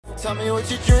Tell me what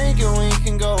you're drinking, we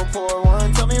can go pour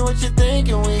one. Tell me what you're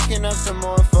thinking, we can have some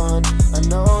more fun. I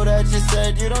know that you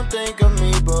said you don't think of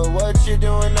me, but what you're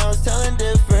doing now is telling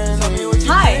different.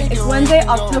 Hi, it's Wednesday,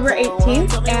 October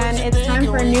 18th, and it's time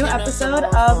for a new episode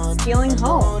of Stealing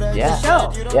Home, the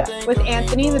show, with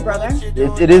Anthony, the brother.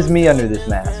 It is me under this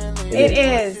mask. It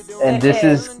is. And this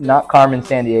is not Carmen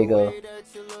Sandiego.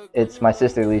 It's my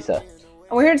sister, Lisa.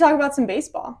 And we're here to talk about some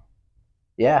baseball.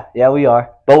 Yeah, we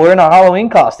are. But we're in our Halloween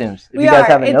costumes, if you guys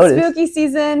haven't noticed. It's spooky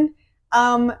season.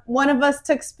 One of us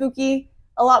took spooky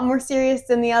a lot more serious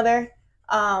than the other.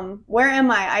 Where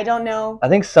am I? I don't know. I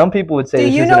think some people would say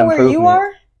this is an improvement. Do you know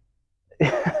where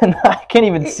you are? I can't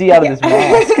even see out of this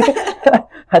mask.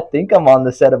 I think I'm on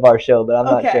the set of our show, but I'm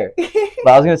not sure.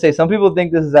 But I was going to say, some people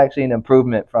think this is actually an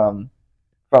improvement from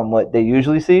what they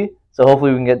usually see. So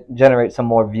hopefully we can generate some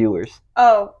more viewers.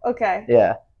 Oh, okay.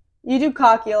 Yeah. You do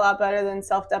cocky a lot better than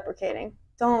self-deprecating.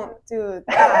 Don't do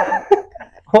that.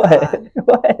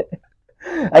 What?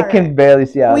 I can barely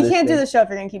see out. We can't do the show if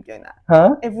you're going to keep doing that.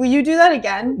 Huh? If you do that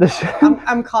again,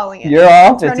 I'm calling it. You're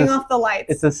off? I'm turning off the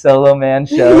lights. It's a solo man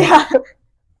show. Yeah.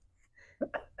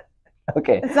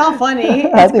 Okay. It's not funny.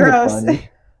 It's gross. It's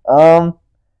funny.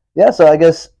 Yeah, so I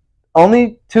guess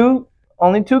only two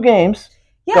games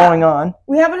going on.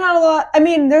 We haven't had a lot. I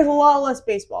mean, there's a lot less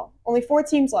baseball. Only 4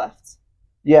 teams left.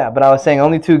 Yeah, but I was saying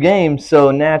only 2 games,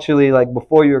 so naturally, like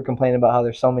before you were complaining about how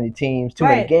there's so many teams, too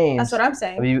many games. That's what I'm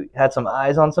saying. Have you had some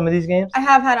eyes on some of these games? I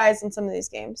have had eyes on some of these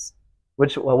games.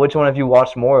 Which one have you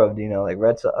watched more of? Do you know, like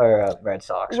Red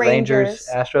Sox, Rangers,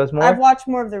 Astros more? I've watched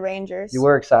more of the Rangers. You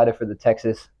were excited for the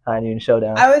Texas high noon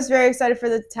showdown. I was very excited for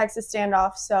the Texas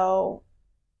standoff, so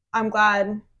I'm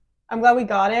glad we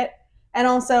got it. And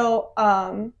also,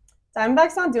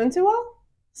 Diamondback's not doing too well.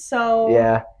 So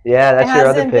yeah, that's your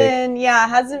other pick. It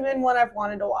hasn't been one I've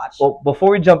wanted to watch. Well,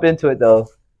 before we jump into it though,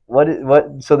 what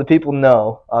so the people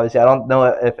know, obviously I don't know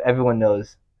if everyone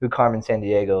knows who Carmen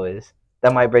Sandiego is.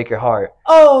 That might break your heart.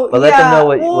 Oh, but let them know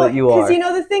what you are.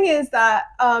 Because the thing is that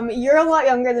you're a lot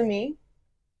younger than me.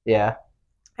 Yeah.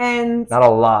 And not a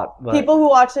lot, but people who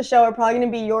watch the show are probably going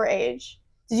to be your age.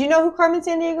 Did you know who Carmen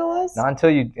Sandiego was? Not until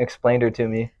you explained her to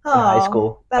me in high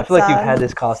school. I feel like you've had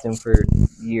this costume for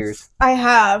years. I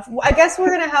have. I guess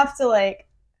we're gonna have to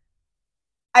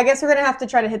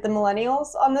try to hit the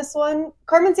millennials on this one.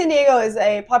 Carmen Sandiego is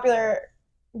a popular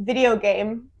video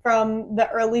game from the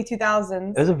early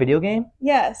 2000s. It was a video game?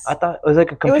 Yes. I thought it was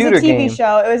like a computer game. It was a TV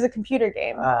show. It was a computer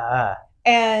game.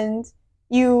 And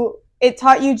it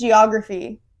taught you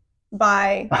geography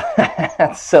by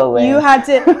that's so lame. You had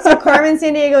to. So Carmen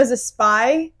Sandiego is a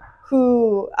spy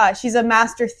who she's a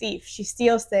master thief. She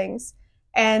steals things,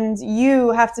 and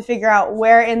you have to figure out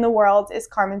where in the world is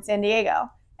Carmen Sandiego.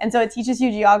 And so it teaches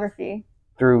you geography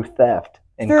through theft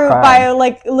and crime. By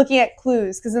like looking at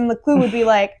clues, because then the clue would be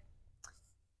like,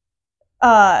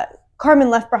 Carmen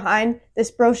left behind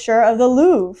this brochure of the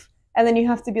Louvre. And then you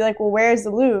have to be like, well, where's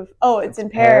the Louvre? Oh, it's in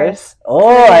Paris.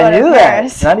 Oh, I knew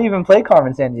that. Not even play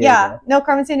Carmen Sandiego. Yeah. No,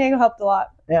 Carmen Sandiego helped a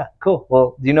lot. Yeah, cool.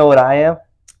 Well, do you know what I am?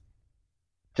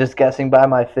 Just guessing by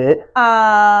my fit.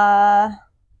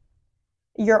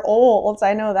 You're old.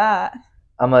 I know that.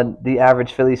 I'm the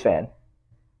average Phillies fan.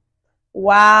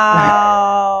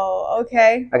 Wow.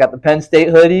 Okay. I got the Penn State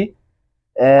hoodie.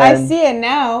 And I see it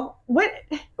now. What?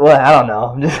 Well, I don't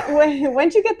know.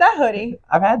 When'd you get that hoodie?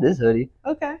 I've had this hoodie.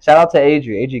 Okay. Shout out to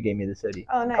Adri. Adri gave me this hoodie.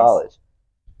 Oh, nice. In college.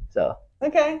 So.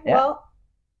 Okay. Yeah. Well,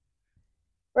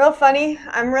 real funny.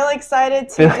 I'm really excited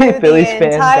to do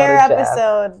the entire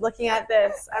episode looking at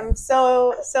this. I'm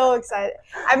so excited.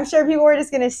 I'm sure people are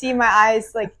just gonna see my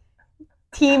eyes like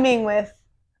teeming with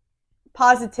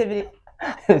positivity.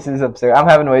 This is absurd. I'm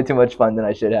having way too much fun than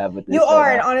I should have with this. You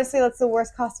are, and honestly, that's the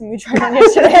worst costume you tried on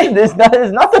yesterday. It's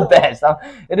not the best.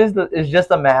 It's just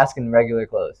a mask and regular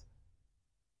clothes.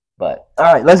 But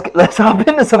all right, let's hop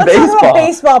into some baseball. Let's talk about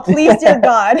baseball, please, dear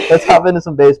God. Let's hop into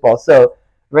some baseball. So,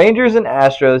 Rangers and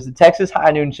Astros, the Texas high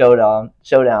noon showdown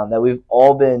that we've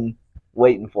all been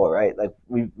waiting for, right? Like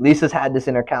Lisa's had this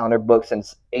in her calendar book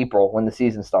since April when the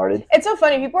season started. It's so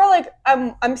funny. People are like,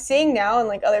 I'm seeing now in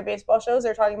like other baseball shows,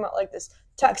 they're talking about like this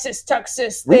Texas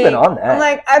thing. We've been on that. I'm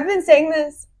like, I've been saying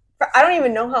this for, I don't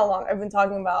even know how long I've been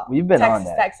talking about. We've been on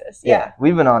that. Texas. Yeah.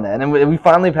 We've been on that, and we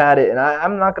finally had it. And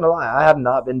I'm not gonna lie, I have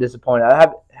not been disappointed.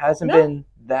 Hasn't been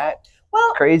that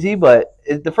crazy, but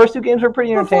the first 2 games were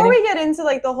pretty entertaining. Before we get into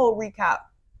like the whole recap,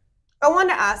 I wanted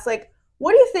to ask like,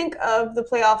 what do you think of the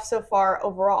playoffs so far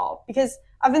overall? Because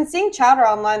I've been seeing chatter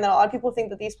online that a lot of people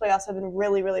think that these playoffs have been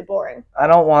really, really boring. I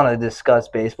don't want to discuss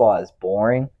baseball as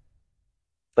boring,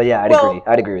 But yeah,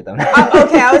 I'd agree with them.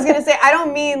 Okay, I was gonna say I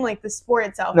don't mean like the sport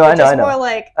itself. No, I know. More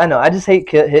like I know. I just hate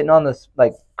hitting on this,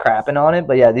 like crapping on it.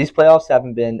 But yeah, these playoffs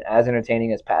haven't been as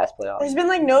entertaining as past playoffs. There's been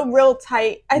like no real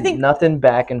tight. I think nothing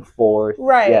back and forth.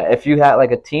 Right. Yeah. If you had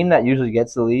like a team that usually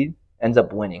gets the lead ends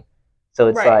up winning. So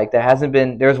it's like there hasn't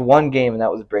been. There's one game and that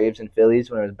was Braves and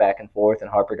Phillies when it was back and forth and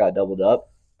Harper got doubled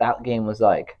up. That game was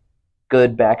like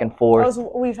good back and forth.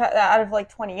 We've had that out of like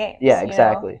 20 games. Yeah,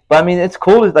 exactly. But I mean, it's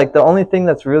cool. Is like the only thing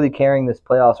that's really carrying this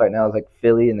playoffs right now is like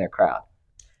Philly and their crowd.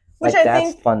 Which like, I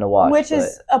that's think fun to watch. Which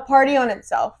is a party on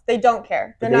itself. They don't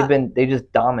care. They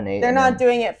just dominate. They're not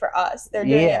doing it for us. They're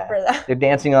doing it for them. They're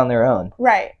dancing on their own.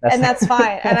 Right, and that's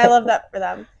fine. And I love that for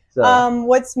them. So.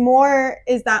 What's more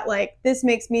is that like this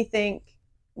makes me think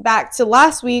back to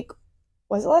last week.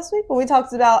 Was it last week when we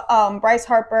talked about Bryce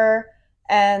Harper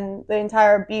and the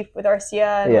entire beef with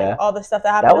Arcia and like, all the stuff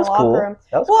that happened in the locker room?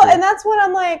 That was cool. And that's when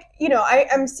I'm like,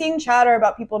 I'm seeing chatter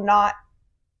about people not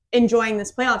enjoying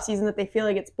this playoff season, that they feel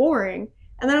like it's boring.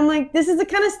 And then I'm like, this is the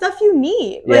kind of stuff you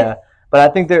need. Yeah. But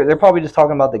I think they're probably just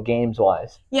talking about the games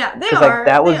wise. Yeah, they are. Like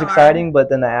that was exciting, but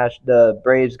then the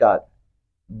Braves got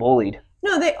bullied.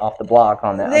 Off the block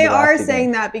on that. They are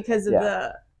saying that because of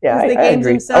the games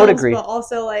agree. themselves. I would agree. But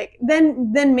also like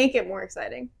then make it more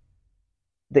exciting.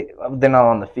 They're not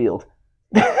on the field.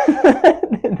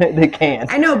 They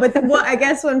can't. I know, but I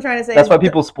guess what I'm trying to say that's why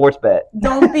people sports bet.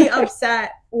 Don't be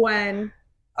upset when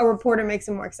a reporter makes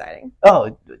it more exciting.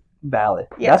 Oh, valid.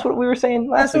 Yeah. That's what we were saying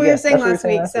last week. That's what we were saying last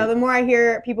week. So the more I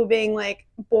hear people being like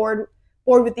bored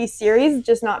with these series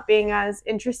just not being as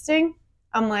interesting,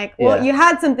 I'm like, well, you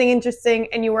had something interesting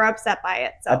and you were upset by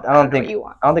it. So I don't think what you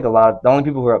want. I don't think the only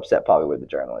people who were upset probably were the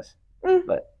journalists.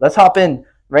 But let's hop in.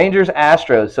 Rangers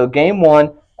Astros. So game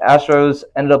 1, Astros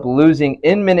ended up losing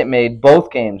in Minute Maid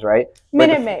both games, right?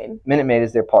 Minute Maid. Minute Maid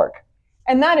is their park.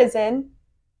 And that is in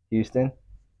Houston.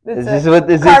 Are you going to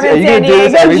do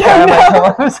this every time I come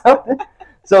up with something?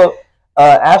 So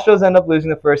Astros end up losing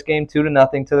the first game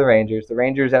 2-0 to the Rangers. The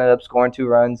Rangers ended up scoring 2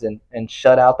 runs and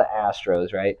shut out the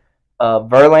Astros, right?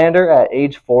 Verlander at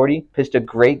age 40 pitched a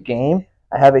great game.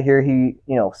 I have it here. He,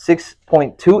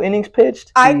 6.2 innings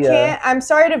pitched. I'm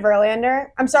sorry to Verlander.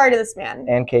 I'm sorry to this man.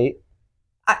 And Kate.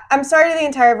 I'm sorry to the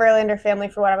entire Verlander family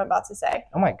for what I'm about to say.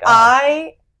 Oh my God.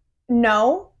 I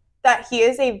know that he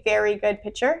is a very good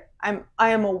pitcher. I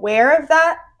am aware of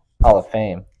that. Hall of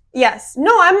Fame. Yes.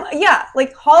 No,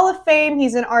 like Hall of Fame,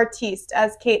 he's an artiste,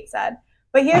 as Kate said.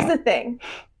 But here's the thing.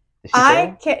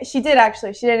 She did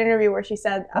actually. She did an interview where she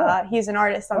said he's an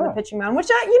artist on the pitching mound, which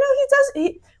he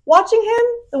does. Watching him,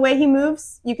 the way he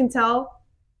moves, you can tell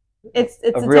it's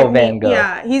a real technique. Van Gogh.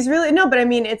 Yeah, he's really but I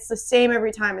mean, it's the same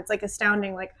every time. It's like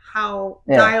astounding, like how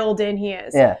dialed in he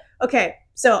is. Yeah. Okay,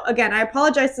 so again, I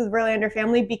apologize to the Verlander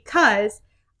family because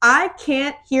I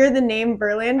can't hear the name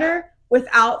Verlander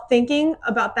without thinking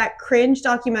about that cringe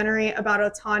documentary about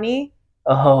Ohtani.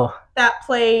 Oh. That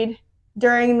played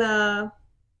during the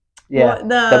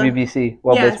WBC,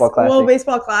 World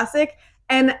Baseball Classic.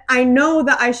 And I know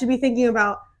that I should be thinking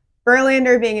about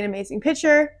Verlander being an amazing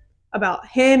pitcher, about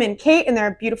him and Kate and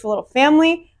their beautiful little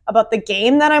family, about the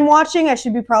game that I'm watching. I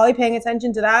should be probably paying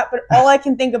attention to that. But all I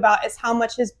can think about is how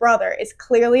much his brother is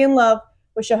clearly in love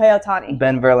with Shohei Ohtani.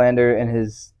 Ben Verlander and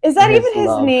his... Is that even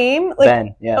his name? Like,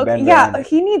 Ben, yeah. Okay, Ben Verlander.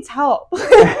 He needs help.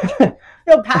 I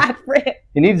feel bad for him.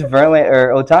 He needs Verlander...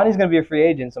 Or Ohtani's going to be a free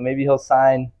agent, so maybe he'll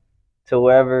sign... to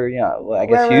wherever, I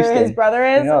guess wherever Houston. His brother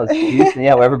is. Who knows? Houston,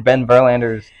 wherever Ben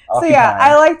Verlander's. So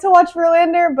I like to watch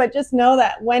Verlander, but just know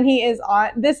that when he is on,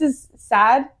 this is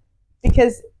sad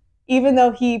because even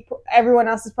though everyone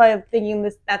else is probably thinking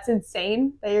that's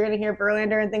insane that you're going to hear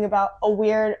Verlander and think about a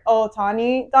weird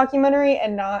Ohtani documentary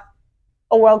and not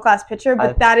a world-class pitcher,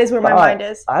 but that is where my mind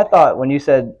is. I thought when you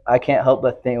said I can't help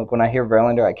but think, when I hear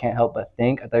Verlander, I can't help but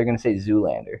think, I thought you were going to say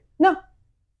Zoolander. No.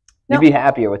 You'd be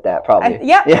happier with that,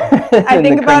 probably. I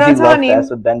think about Ohtani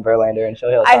with Ben Verlander and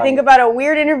Shohei Ohtani. I think about a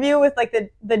weird interview with like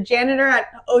the janitor at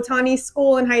Ohtani's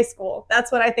school in high school.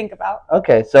 That's what I think about.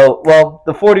 Okay, so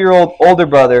the 40-year-old older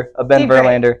brother of Ben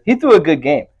Verlander, he threw a good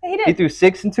game. He did. He threw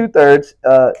 6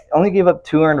 2/3. Only gave up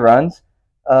 2 earned runs.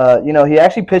 He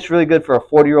actually pitched really good for a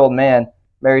 40-year-old man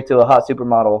married to a hot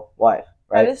supermodel wife.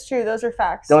 Right? That is true. Those are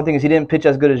facts. The only thing is he didn't pitch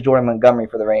as good as Jordan Montgomery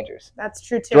for the Rangers. That's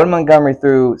true, too. Jordan Montgomery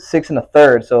threw 6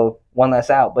 1/3, so 1 less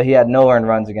out, but he had no earned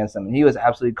runs against them. And he was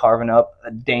absolutely carving up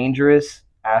a dangerous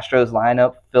Astros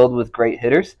lineup filled with great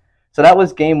hitters. So that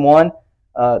was game 1.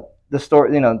 The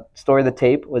story of the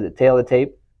tape, was it tail of the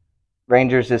tape?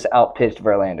 Rangers just outpitched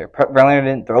Verlander. Verlander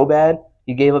didn't throw bad.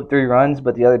 He gave up 3 runs,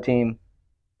 but the other team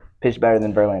pitched better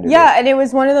than Verlander did. And it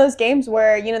was one of those games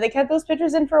where, you know, they kept those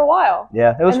pitchers in for a while.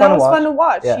 Yeah, it was fun to watch. fun to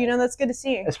watch. Yeah. You know, that's good to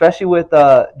see. Especially with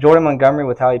Jordan Montgomery,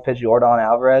 with how he pitched Yordan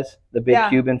Alvarez, the big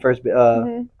Cuban first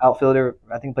outfielder.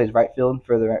 I think plays right field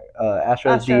for the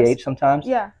Astros DH sometimes.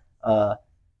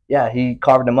 Yeah, he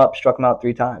carved him up, struck him out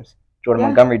 3 times. Jordan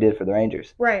Montgomery did for the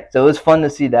Rangers. Right. So it was fun to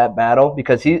see that battle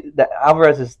because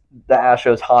Alvarez is the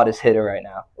Astros' hottest hitter right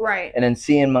now. Right. And then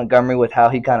seeing Montgomery with how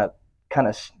he kind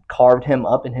of carved him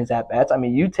up in his at-bats. I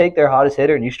mean, you take their hottest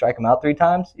hitter and you strike him out 3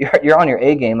 times, you're on your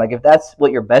A game. Like, if that's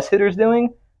what your best hitter's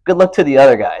doing, good luck to the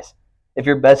other guys if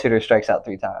your best hitter strikes out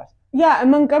 3 times. Yeah,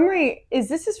 and Montgomery, is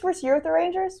this his first year with the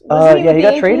Rangers? He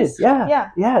got traded. Yeah,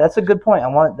 that's a good point.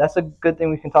 That's a good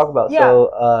thing we can talk about. Yeah.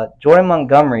 So, Jordan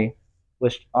Montgomery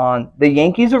was on the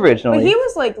Yankees originally. But he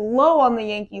was like low on the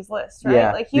Yankees list, right?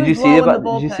 Yeah. Like he was low in the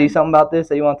bullpen. Did you see something about this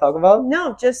that you want to talk about?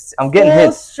 No, just I'm getting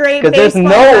hit straight because there's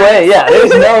no way. Yeah, there's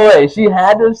no way. She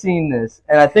had to have seen this,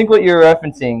 and I think what you're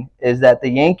referencing is that the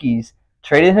Yankees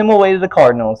traded him away to the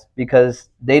Cardinals because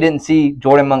they didn't see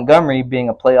Jordan Montgomery being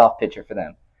a playoff pitcher for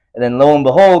them. And then lo and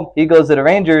behold, he goes to the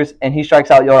Rangers and he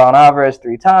strikes out Yordan Alvarez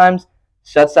 3 times,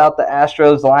 shuts out the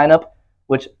Astros lineup,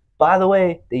 which, by the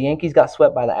way, the Yankees got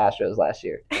swept by the Astros last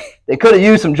year. They could have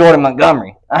used some Jordan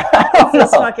Montgomery. I don't know.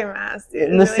 This fucking mask, dude.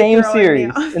 In the same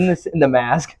series, in the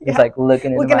mask, it's like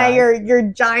looking at your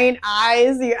giant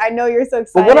eyes. I know you're so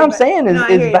excited. But what I'm saying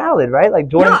is valid, right? Like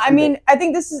Jordan. No, I mean, I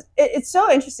think this is it's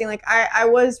so interesting. Like I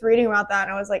was reading about that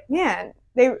and I was like, man,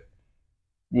 the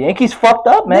Yankees fucked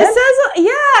up, man. This says,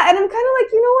 and I'm kind of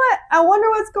like, you know what? I wonder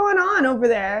what's going on over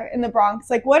there in the Bronx.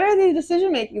 Like, what are the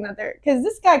decision making that they're? Because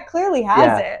this guy clearly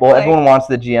has it. Well, everyone wants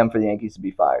the GM for the Yankees to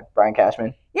be fired, Brian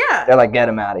Cashman. Yeah, they're like, get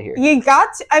him out of here. You got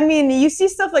to. I mean, you see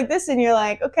stuff like this, and you're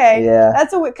like, okay,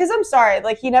 that's because I'm sorry,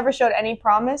 like he never showed any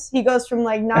promise. He goes from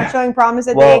like not showing promise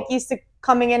at the Yankees to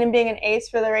coming in and being an ace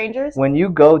for the Rangers. When you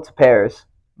go to Paris,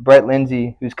 Brett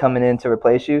Lindsay, who's coming in to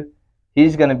replace you,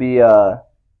 he's gonna be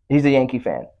he's a Yankee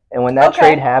fan. And when that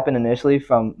trade happened initially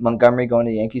from Montgomery going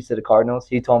to the Yankees to the Cardinals,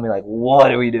 he told me, like, what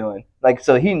are we doing? Like,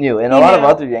 so he knew. And a lot of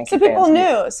other Yankee fans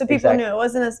knew. So people knew.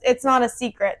 It's not a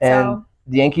secret. And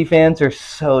the Yankee fans are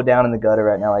so down in the gutter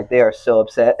right now. Like, they are so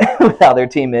upset with how their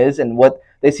team is and what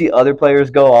they see other players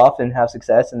go off and have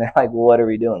success. And they're like, well, what are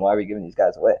we doing? Why are we giving these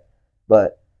guys away?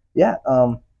 But, yeah,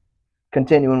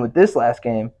 continuing with this last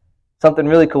game, something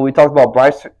really cool. We talked about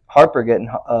Bryce Harper getting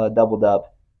doubled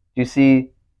up. Do you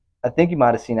see? I think you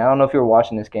might have seen it. I don't know if you were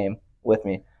watching this game with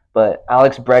me, but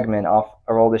Alex Bregman off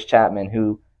Aroldis Chapman,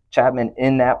 who Chapman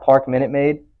in that Park Minute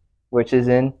Maid, which is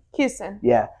in Houston.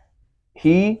 Yeah.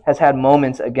 He has had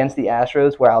moments against the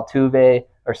Astros where Altuve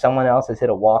or someone else has hit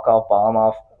a walk-off bomb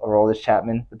off Aroldis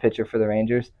Chapman, the pitcher for the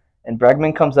Rangers, and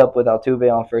Bregman comes up with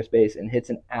Altuve on first base and hits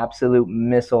an absolute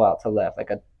missile out to left, like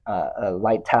a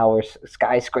light tower,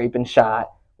 skyscraping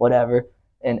shot, whatever.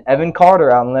 And Evan Carter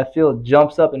out in left field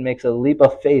jumps up and makes a leap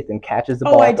of faith and catches the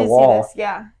ball at the wall. See this,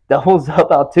 yeah. Doubles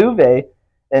up Altuve.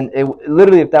 And it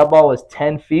literally, if that ball was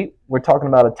 10 feet, we're talking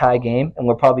about a tie game, and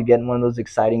we're probably getting one of those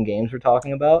exciting games we're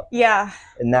talking about. Yeah.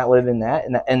 And that would have been that.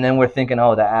 And then we're thinking,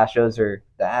 oh, the Astros are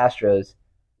the Astros.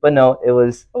 But no, it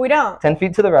was we don't. 10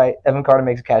 feet to the right. Evan Carter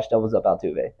makes a catch, doubles up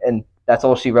Altuve. And that's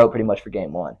all she wrote pretty much for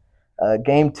game 1.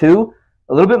 Game 2.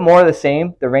 A little bit more of the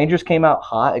same. The Rangers came out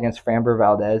hot against Framber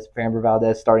Valdez. Framber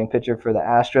Valdez, starting pitcher for the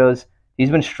Astros. He's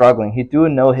been struggling. He threw a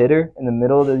no-hitter in the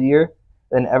middle of the year.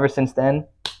 Then ever since then,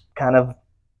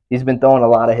 he's been throwing a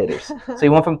lot of hitters. So he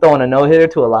went from throwing a no-hitter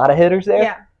to a lot of hitters there.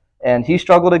 Yeah. And he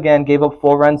struggled again, gave up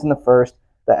 4 runs in the first.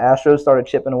 The Astros started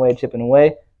chipping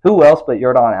away. Who else but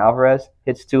Yordan Alvarez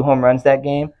hits 2 home runs that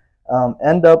game.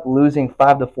 End up losing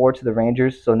 5-4 to the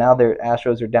Rangers. So now their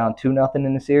Astros are down 2-0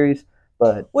 in the series.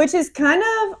 But which is kind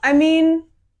of, I mean,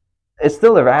 it's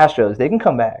still the Astros. They can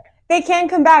come back. They can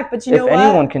come back, but you know what? If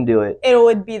anyone can do it, it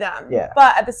would be them. Yeah.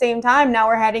 But at the same time, now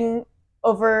we're heading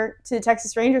over to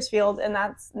Texas Rangers Field, and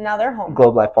that's now their home.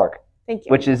 Globe Life Park. Thank you.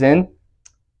 Which is in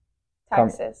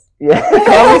Texas.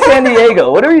 Carmen, San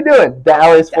Diego. What are we doing?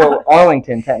 Dallas, Fort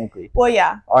Arlington, technically. Well,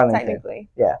 yeah. Arlington. Technically.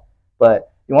 Yeah.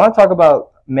 But you want to talk about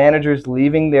managers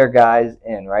leaving their guys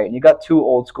in, right? And you got 2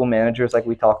 old school managers like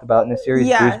we talked about in this series,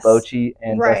 yes. Bruce Bochy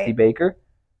and Dusty Baker.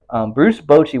 Bruce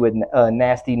Bochy with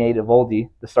nasty Nate Eovaldi,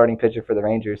 the starting pitcher for the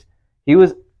Rangers. He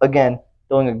was, again,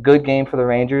 doing a good game for the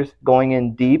Rangers, going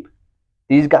in deep.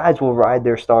 These guys will ride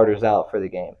their starters out for the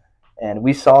game. And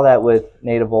we saw that with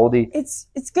Nate Eovaldi.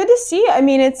 It's good to see. I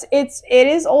mean, it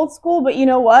is old school, but you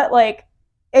know what? Like,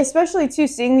 especially too,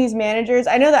 seeing these managers.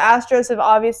 I know the Astros have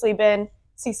obviously been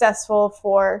successful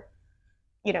for,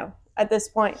 at this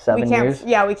point. 7 years?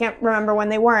 Yeah, we can't remember when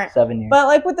they weren't. 7 years. But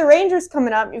like with the Rangers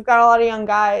coming up, you've got a lot of young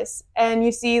guys, and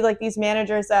you see like these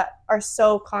managers that are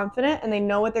so confident and they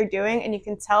know what they're doing, and you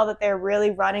can tell that they're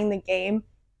really running the game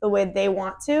the way they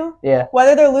want to. Yeah.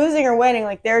 Whether they're losing or winning,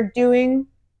 like they're doing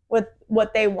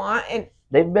what they want, and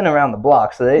they've been around the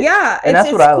block, so they and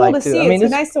that's what I like to see. I mean, it's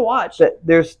nice to watch.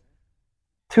 There's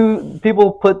two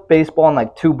people put baseball in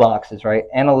like two boxes, right?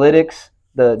 Analytics,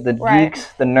 the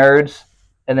geeks, the nerds,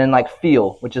 and then like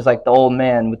feel, which is like the old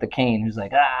man with the cane who's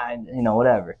like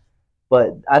whatever.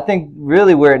 But I think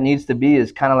really where it needs to be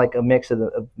is kind of like a mix of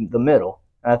the middle,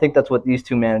 and I think that's what these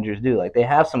two managers do. Like they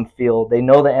have some feel, they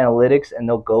know the analytics, and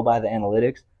they'll go by the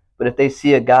analytics. But if they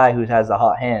see a guy who has a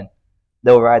hot hand,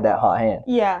 they'll ride that hot hand.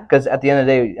 Yeah. Because at the end of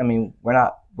the day, I mean, we're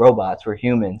not robots, we're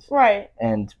humans. Right.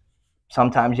 And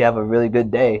sometimes you have a really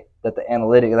good day that the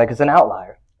analytic, like it's an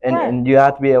outlier. And you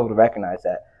have to be able to recognize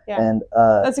that. Yeah. And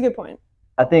that's a good point.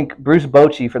 I think Bruce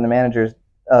Bochy from the managers,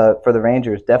 for the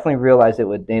Rangers, definitely realized it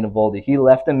with Nate Eovaldi. He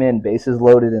left him in bases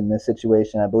loaded in this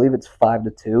situation. I believe it's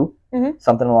 5-2,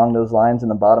 something along those lines in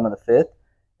the bottom of the fifth.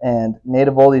 And Nate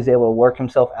Eovaldi is able to work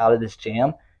himself out of this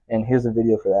jam. And here's a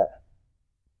video for that.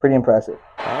 Pretty impressive.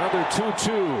 Another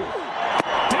 2-2.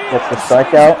 Gets the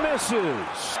strikeout.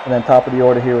 And then top of the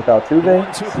order here with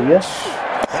Altuve. See ya.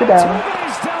 Sit down.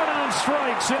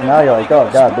 And now you're like,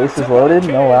 oh god, bases loaded,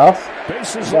 no outs.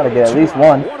 You gotta get at least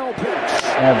one.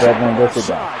 And Bregman goes sit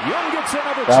down.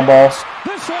 Ground ball.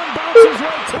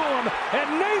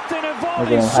 We're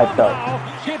getting hyped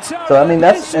up. So I mean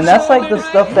that's like the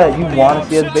stuff that you want to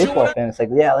see as a baseball fan. It's like,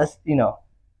 yeah, let's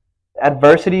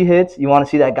adversity hits, you want to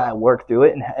see that guy work through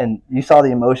it, and you saw the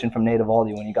emotion from Nate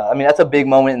Eovaldi when he got. I mean, that's a big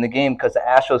moment in the game because the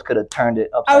Astros could have turned it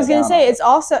upside down. I was going to say,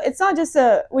 it's not just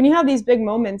when you have these big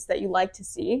moments that you like to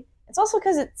see, it's also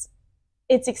because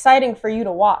it's exciting for you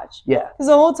to watch. Yeah. Because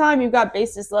the whole time you've got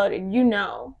bases loaded,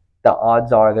 the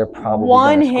odds are they're probably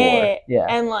one hit, score.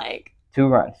 And like 2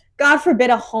 runs. God forbid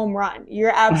a home run,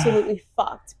 you're absolutely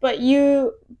fucked. But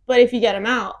if you get him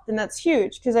out, then that's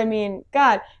huge. Because I mean,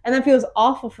 God, and that feels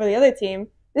awful for the other team.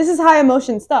 This is high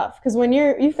emotion stuff. Because when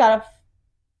you've got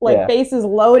bases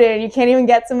loaded and you can't even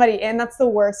get somebody in, that's the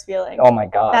worst feeling. Oh my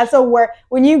gosh, that's the worst.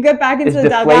 When you get back into the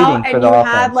dugout and you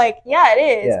had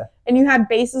it is, and you had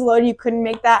bases loaded, you couldn't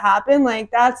make that happen. Like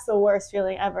that's the worst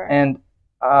feeling ever. And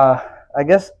I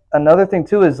guess another thing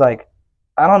too is like,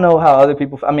 I don't know how other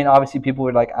people. I mean, obviously, people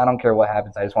were like, "I don't care what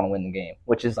happens. I just want to win the game,"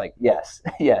 which is like, yes,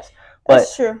 yes. But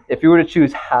that's true. If you were to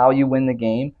choose how you win the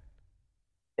game,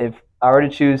 if I were to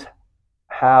choose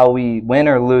how we win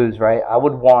or lose, right, I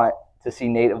would want to see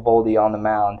Nate Eovaldi on the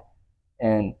mound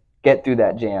and get through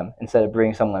that jam instead of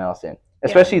bringing someone else in,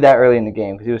 especially that early in the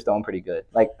game because he was throwing pretty good.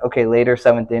 Like, okay, later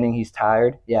 7th inning, he's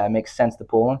tired. Yeah, it makes sense to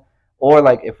pull him. Or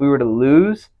like if we were to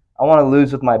lose, I want to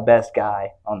lose with my best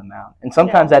guy on the mound. And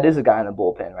sometimes that is a guy in the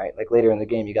bullpen, right? Like later in the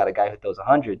game, you got a guy who throws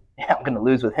 100. Yeah, I'm going to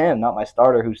lose with him, not my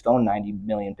starter who's thrown 90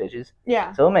 million pitches.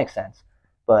 Yeah. So it makes sense.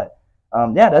 But,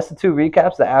 that's the 2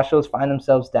 recaps. The Astros find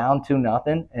themselves down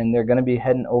 2-0, and they're going to be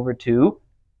heading over to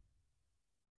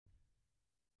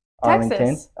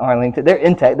Texas. Arlington. They're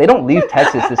in Texas. They don't leave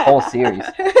Texas this whole series.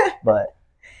 But,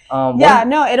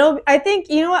 I think,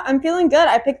 you know what? I'm feeling good.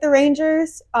 I picked the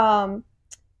Rangers.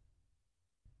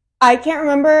 I can't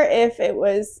remember if it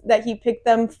was that he picked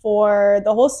them for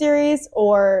the whole series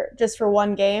or just for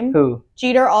one game. Who?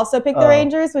 Jeter also picked the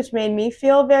Rangers, which made me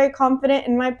feel very confident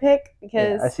in my pick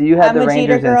because I see you had the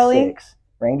Rangers Jeter girly. in 6.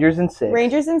 Rangers in 6.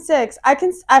 Rangers in 6. I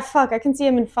can see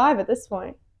him in 5 at this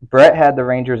point. Brett had the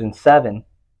Rangers in 7,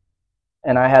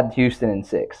 and I had Houston in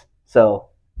 6. So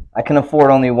I can afford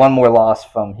only one more loss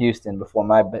from Houston before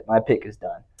my pick is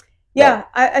done. Yeah,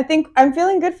 I think I'm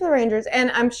feeling good for the Rangers.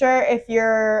 And I'm sure if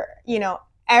you're,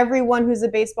 everyone who's a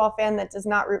baseball fan that does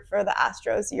not root for the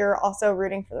Astros, you're also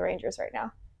rooting for the Rangers right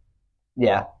now.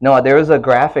 Yeah. No, there was a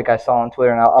graphic I saw on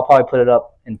Twitter, and I'll probably put it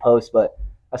up in post, but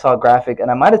I saw a graphic, and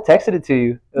I might have texted it to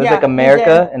you. It was like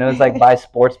America, and it was like by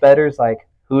sports bettors, like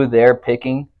who they're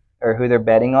picking or who they're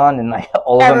betting on, and like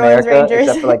all of Everyone's America, Rangers.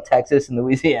 except for like Texas and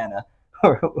Louisiana.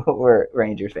 We're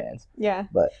Rangers fans. Yeah.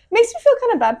 But it makes me feel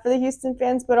kind of bad for the Houston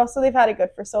fans, but also they've had it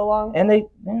good for so long. And the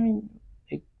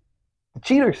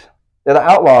cheaters. They're the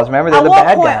outlaws. Remember, they're the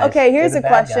bad guys. Okay, here's a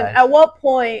question. At what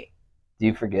point do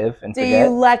you forgive and do you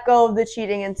let go of the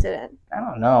cheating incident? I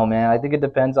don't know, man. I think it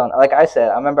depends on, like I said,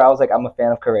 I remember I was like, I'm a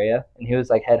fan of Correa, and he was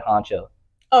like head honcho.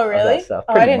 Oh, really? That stuff,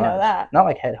 I didn't know that. Not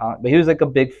like head honcho, but he was like a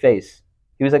big face.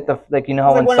 He was like how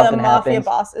when one something of the mafia happens,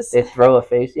 bosses. they throw a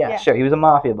face. Yeah, sure. He was a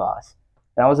mafia boss.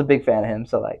 And I was a big fan of him.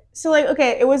 So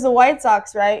okay, it was the White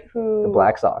Sox, right? The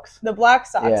Black Sox. The Black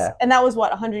Sox. Yeah. And that was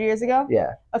what, 100 years ago?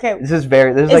 Yeah. Okay. Is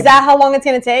that how long it's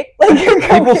gonna take?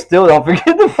 People still don't forget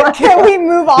the Black Sox. Can we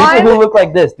move on? People who look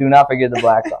like this do not forget the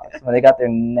Black Sox when they got their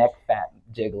neck fat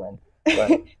jiggling.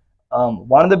 But,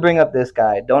 wanted to bring up this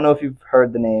guy. Don't know if you've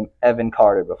heard the name Evan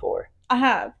Carter before. I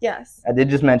have, yes. I did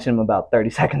just mention him about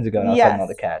 30 seconds ago. And I was talking about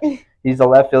the catch. He's the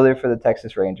left fielder for the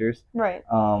Texas Rangers. Right.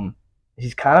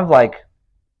 He's kind of like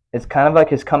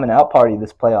his coming out party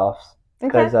this playoffs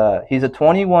because he's a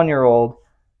 21-year-old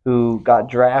who got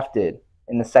drafted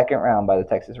in the second round by the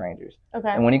Texas Rangers. Okay.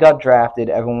 And when he got drafted,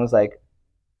 everyone was like,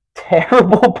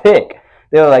 terrible pick.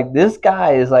 They were like, this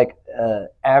guy is like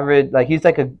average, like he's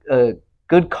like a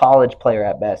good college player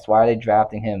at best. Why are they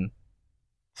drafting him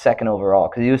second overall?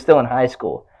 Because he was still in high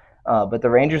school. But the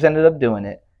Rangers ended up doing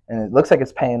it, and it looks like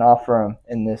it's paying off for him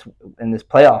in this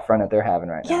playoff run that they're having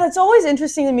right now. Yeah, it's always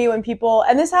interesting to me when people,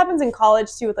 and this happens in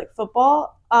college too with like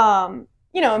football, and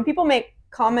people make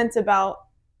comments about,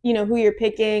 who you're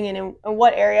picking and in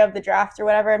what area of the draft or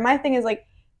whatever. And my thing is like,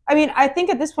 I think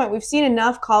at this point we've seen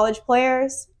enough college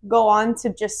players go on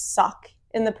to just suck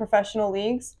in the professional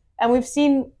leagues. And we've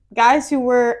seen guys who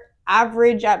were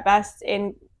average at best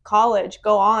in college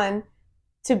go on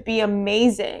to be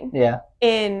amazing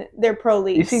in their pro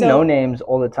league. You see no names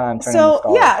all the time.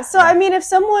 If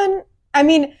someone, I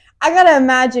gotta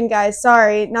imagine, guys,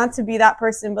 sorry not to be that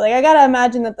person, but like I gotta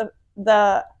imagine that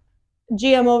the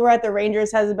GM over at the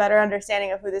Rangers has a better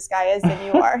understanding of who this guy is than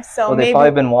you are. So well, they've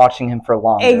probably been watching him for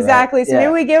long. Exactly. Right? So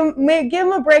maybe we give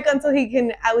him a break until he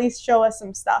can at least show us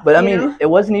some stuff. But it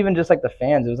wasn't even just like the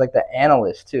fans; it was like the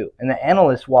analysts too, and the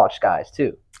analysts watch guys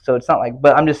too. So it's not like.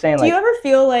 But I'm just saying. Do you ever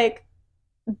feel like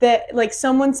that? Like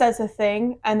someone says a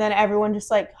thing, and then everyone just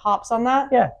like hops on that?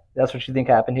 Yeah, that's what you think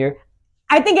happened here.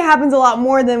 I think it happens a lot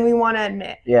more than we want to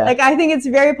admit. Yeah. Like, I think it's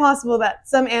very possible that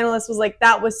some analyst was like,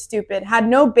 that was stupid, had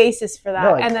no basis for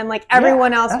that. And then, like,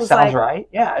 everyone else was like. That sounds right.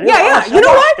 Yeah. Yeah. You know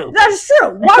what? Stupid. That's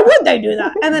true. Why would they do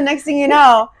that? And the next thing you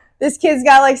know, this kid's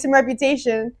got, like, some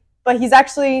reputation, but he's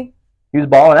actually. He was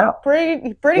balling out.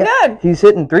 Pretty good. He's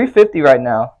hitting 350 right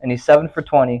now, and he's 7 for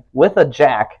 20 with a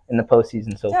jack in the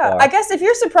postseason so far. I guess if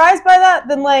you're surprised by that,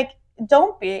 then, like.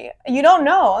 Don't be. You don't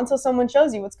know until someone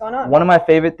shows you what's going on. One of my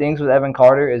favorite things with Evan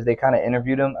Carter is they kind of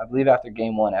interviewed him, I believe, after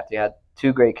game one, after he had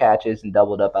 2 great catches and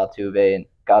doubled up Altuve and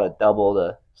got a double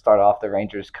to start off the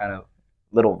Rangers' kind of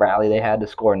little rally they had to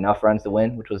score enough runs to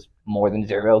win, which was more than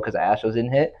 0 because the Astros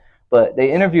didn't hit. But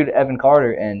they interviewed Evan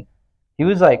Carter, and he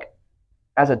was like,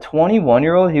 as a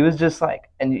 21-year-old, he was just like,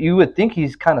 and you would think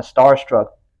he's kind of starstruck,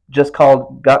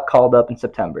 got called up in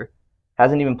September.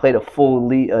 Hasn't even played a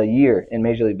full year in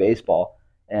Major League Baseball.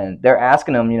 And they're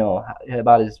asking him,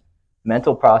 about his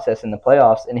mental process in the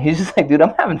playoffs. And he's just like, dude,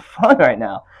 I'm having fun right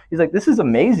now. He's like, this is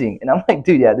amazing. And I'm like,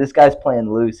 dude, yeah, this guy's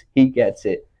playing loose. He gets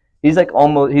it. He's like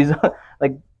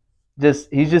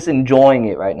he's just enjoying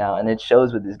it right now. And it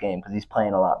shows with this game because he's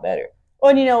playing a lot better. Well,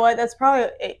 and you know what? That's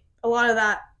probably a lot of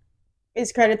that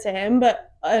is credit to him, but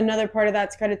another part of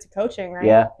that's credit to coaching, right?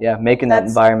 Yeah, making that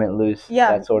environment loose,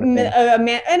 that sort of thing.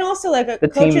 And also like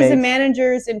coaches teammates. And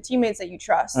managers and teammates that you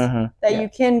trust, that you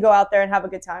can go out there and have a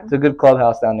good time. It's a good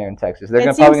clubhouse down there in Texas.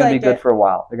 They're probably going to be good for a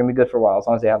while. They're going to be good for a while as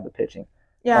long as they have the pitching.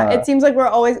 Yeah, it seems like we're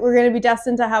going to be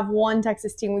destined to have one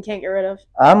Texas team we can't get rid of.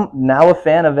 I'm now a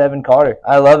fan of Evan Carter.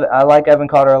 I love it. I like Evan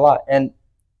Carter a lot. And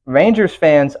Rangers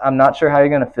fans, I'm not sure how you're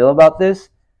going to feel about this,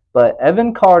 but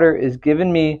Evan Carter is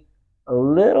giving me a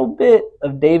little bit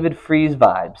of David Freese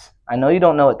vibes. I know you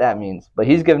don't know what that means, but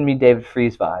he's giving me David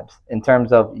Freese vibes in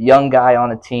terms of young guy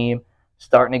on a team,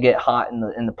 starting to get hot in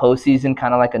the postseason,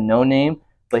 kind of like a no-name,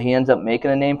 but he ends up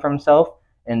making a name for himself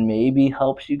and maybe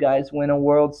helps you guys win a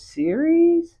World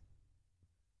Series.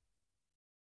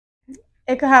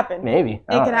 It could happen. Maybe.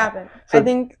 It could happen. So, I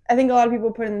think a lot of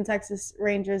people put in the Texas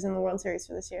Rangers in the World Series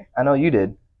for this year. I know you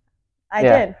did. I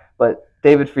did. But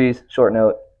David Freese, short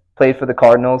note, played for the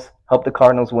Cardinals, helped the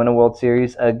Cardinals win a World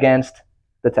Series against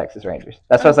the Texas Rangers.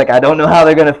 That's why I was like, I don't know how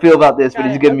they're going to feel about this, but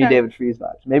he's giving me David Freese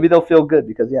vibes. Maybe they'll feel good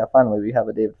because, finally we have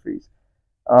a David Freese.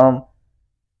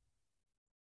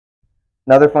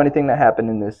 Another funny thing that happened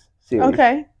in this series.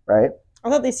 Okay. Right? I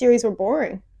thought these series were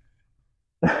boring.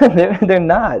 They're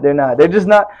not. They're just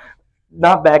not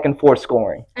back and forth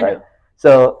scoring. Right?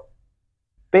 So,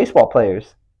 baseball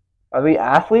players, are we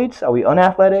athletes? Are we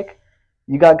unathletic?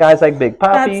 You got guys like Big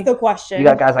Papi. That's the question. You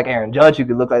got guys like Aaron Judge who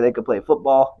could look like they could play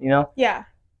football, Yeah.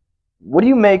 What do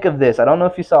you make of this? I don't know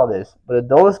if you saw this, but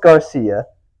Adolis Garcia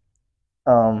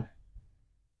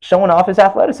showing off his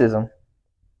athleticism.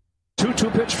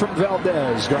 2-2 pitch from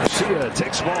Valdez. Garcia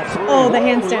takes ball through. Oh, the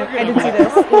handstand. I didn't see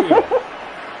this.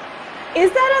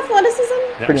 Is that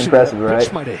athleticism? Pretty impressive,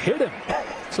 right? Might have hit him.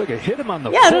 It's like it hit him on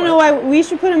the foot. I don't know why. We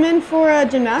should put him in for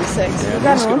gymnastics. We've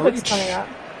got an Olympics coming up.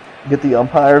 Get the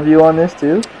umpire view on this,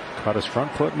 too. Caught his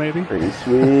front foot, maybe. Pretty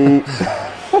sweet.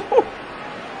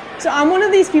 So I'm one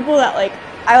of these people that, like,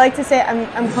 I like to say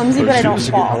I'm clumsy, but I don't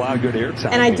fall. A lot of good air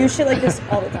time and I do shit like this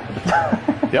all the time.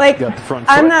 Yep, like, got the front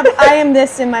I'm foot. not. I am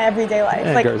this in my everyday life.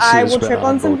 And like, I will trip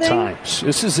on something.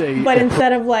 This is but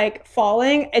instead of, like,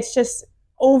 falling, it's just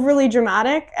overly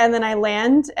dramatic, and then I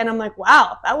land, and I'm like,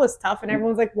 wow, that was tough. And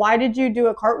everyone's like, why did you do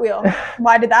a cartwheel?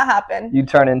 Why did that happen? You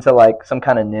turn into, like, some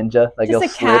kind of ninja. Like, just you'll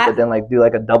slip, but then, like, do,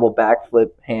 like, a double backflip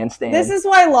handstand. This is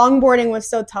why longboarding was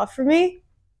so tough for me.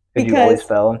 Because you always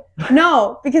fell?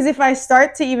 No, because if I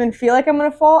start to even feel like I'm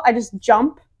going to fall, I just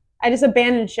jump. I just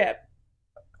abandon ship.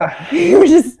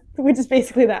 which is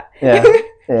basically that. Yeah,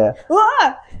 yeah.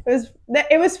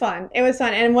 It was fun. It was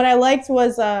fun. And what I liked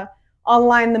was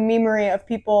online the memery of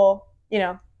people, you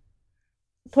know,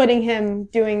 putting him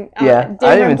doing different places.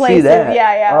 I didn't even see that.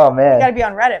 Yeah. Oh man, you gotta be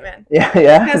on Reddit, man.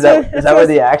 Yeah. Is that where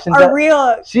the action's at?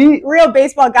 Real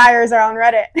baseball guyers are on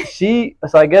Reddit.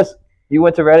 So I guess you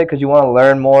went to Reddit because you want to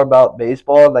learn more about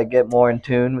baseball, like get more in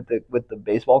tune with the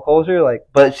baseball culture. Like,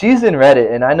 but she's in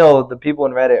Reddit, and I know the people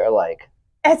in Reddit are like.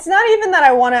 It's not even that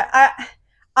I want to.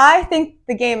 I think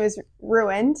the game is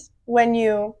ruined when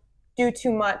you do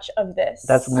too much of this.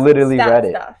 That's literally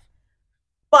Reddit stuff.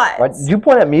 But what? Did you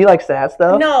point at me like stat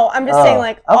stuff? No, I'm just saying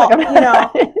like, you know,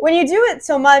 when you do it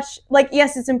so much, like,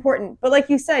 yes, it's important, but like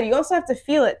you said, you also have to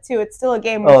feel it too. It's still a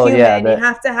game. We're human. Yeah, you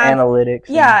have to have analytics.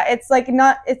 Yeah, it's like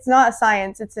it's not a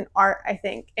science. It's an art, I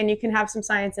think, and you can have some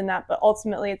science in that, but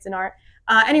ultimately, it's an art.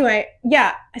 Anyway,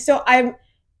 yeah. So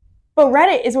but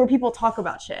Reddit is where people talk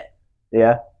about shit.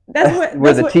 Yeah. That's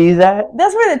where the tea's at?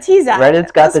 That's where the tea's at.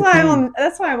 Reddit's got the tea.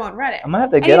 That's why I'm on Reddit. I'm gonna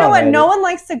have to get on Reddit. And you know what? No one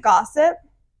likes to gossip.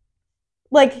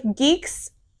 Like,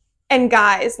 geeks and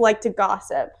guys like to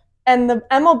gossip. And the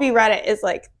MLB Reddit is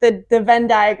like the Venn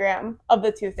diagram of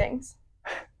the two things.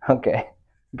 Okay.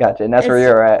 Gotcha. And that's where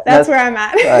you're at. That's where I'm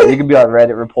at. You can be on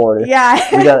Reddit reporter.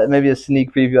 Yeah. We got maybe a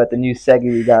sneak preview at the new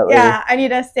segment we got later. Yeah, I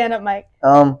need a stand-up mic.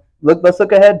 Let's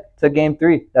look ahead to Game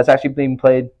 3. That's actually being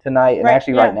played tonight, and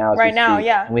right now. Right now,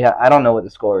 yeah. And I don't know what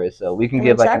the score is, so we can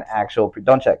give like an actual.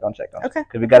 Don't check. Okay.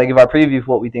 Because we got to give our preview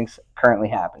for what we think's currently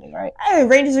happening, right?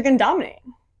 Rangers are gonna dominate.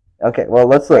 Okay, well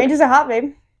let's look. Rangers are hot,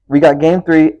 babe. We got Game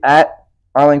 3 at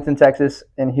Arlington, Texas,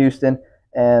 in Houston,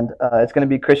 and it's going to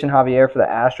be Christian Javier for the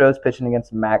Astros pitching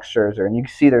against Max Scherzer, and you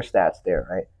can see their stats there,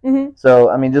 right? Mm-hmm. So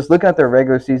I mean, just looking at their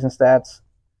regular season stats,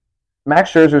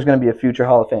 Max Scherzer is going to be a future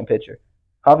Hall of Fame pitcher.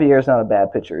 Javier's not a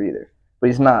bad pitcher either, but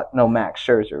he's not no Max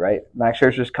Scherzer, right? Max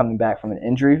Scherzer's coming back from an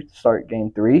injury to start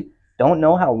Game 3. Don't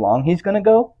know how long he's going to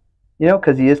go, you know,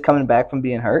 because he is coming back from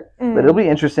being hurt. Mm. But it'll be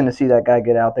interesting to see that guy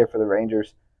get out there for the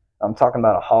Rangers. I'm talking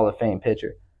about a Hall of Fame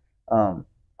pitcher.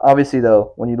 Obviously,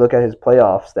 though, when you look at his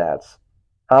playoff stats,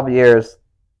 Javier's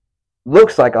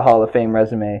looks like a Hall of Fame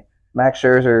resume. Max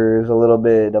Scherzer is a little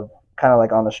bit of kind of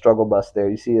like on the struggle bus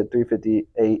there. You see a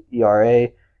 3.58 ERA.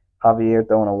 Javier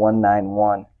throwing a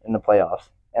 1.91 in the playoffs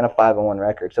and a 5-1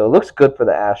 record. So it looks good for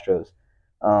the Astros.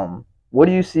 What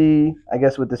do you see, I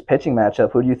guess, with this pitching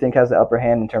matchup? Who do you think has the upper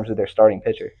hand in terms of their starting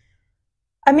pitcher?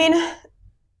 I mean,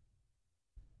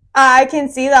 I can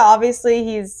see that obviously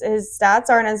his stats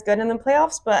aren't as good in the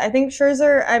playoffs, but I think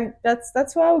Scherzer,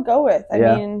 that's who I would go with. I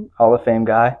mean, Hall of Fame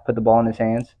guy, put the ball in his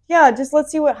hands. Yeah, just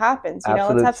let's see what happens. You know,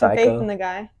 let's have some faith in the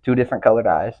guy. 2 different colored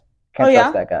eyes. Can't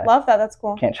trust that guy. Love that. That's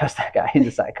cool. Can't trust that guy. He's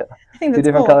a psycho. I think that's 2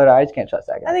 different colored eyes. Can't trust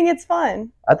that guy. I think it's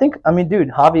fun. I mean, dude,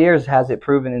 Javier's has it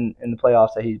proven in the playoffs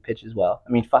that he pitches well. I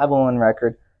mean, 5-1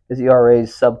 record. His ERA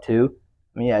is sub-2.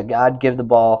 I mean, yeah, God give the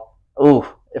ball. Ooh,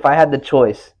 if I had the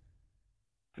choice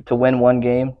to win one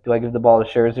game, do I give the ball to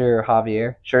Scherzer or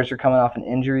Javier? Scherzer coming off an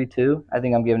injury too. I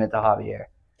think I'm giving it to Javier.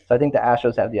 So I think the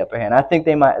Astros have the upper hand. I think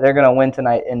they're going to win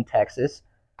tonight in Texas.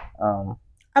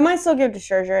 I might still give to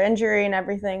Scherzer, injury and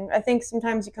everything. I think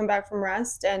sometimes you come back from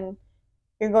rest and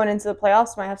you're going into the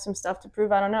playoffs, might have some stuff to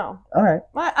prove. I don't know. All right.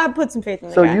 I put some faith in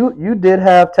the guy. So you did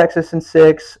have Texas in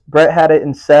 6. Brett had it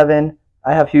in 7.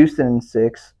 I have Houston in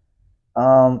 6.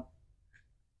 Astros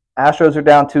are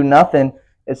down 2-0.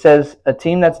 It says a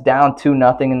team that's down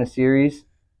 2-0 in the series,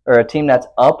 or a team that's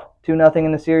up 2-0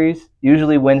 in the series,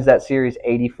 usually wins that series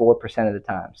 84% of the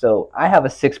time. So I have a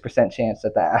 6% chance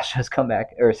that the Astros come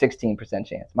back, or a 16%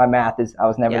 chance. My math is, I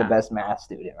was never the best math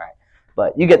student, right?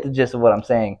 But you get the gist of what I'm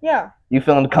saying. Yeah. You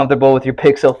feeling comfortable with your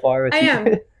pick so far?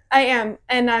 I am.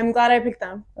 And I'm glad I picked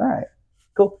them. All right.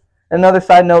 Cool. Another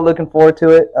side note, looking forward to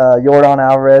it. Yordan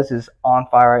Alvarez is on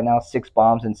fire right now. 6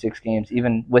 bombs in 6 games,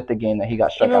 even with the game that he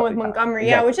got struck out. Even with Montgomery, exactly.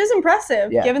 Yeah, which is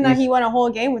impressive, given that he went a whole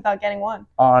game without getting one.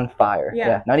 On fire.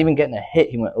 Yeah. Not even getting a hit.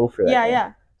 He went 0 for that game.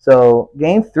 Yeah. So,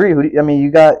 game 3, you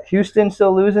got Houston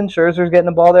still losing. Scherzer's getting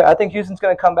the ball there. I think Houston's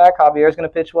going to come back. Javier's going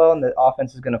to pitch well, and the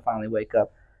offense is going to finally wake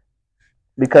up.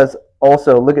 Because,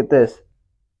 also, look at this.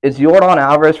 It's Yordan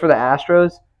Alvarez for the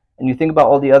Astros, and you think about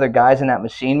all the other guys in that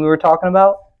machine we were talking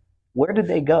about. Where did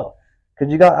they go?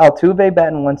 Because you got Altuve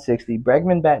batting 160,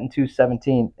 Bregman batting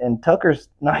 217, and Tucker's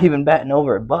not even batting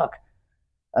over $1.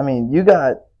 I mean, you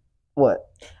got what?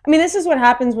 I mean, this is what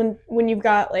happens when you've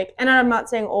got, like, and I'm not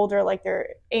saying older like they're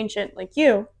ancient like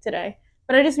you today,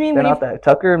 but I just mean they're not that.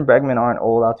 Tucker and Bregman aren't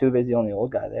old. Altuve's the only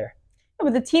old guy there. Yeah,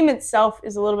 but the team itself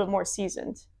is a little bit more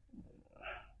seasoned.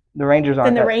 The Rangers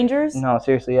aren't. The Rangers? No,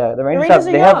 seriously, yeah. The Rangers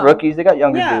have rookies. They got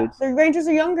younger dudes. The Rangers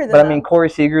are younger than them. But I mean, Corey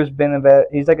Seager's been a vet.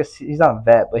 He's not a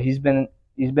vet, but he's been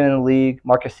in the league.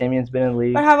 Marcus Semien's been in the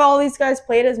league. But have all these guys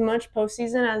played as much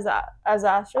postseason as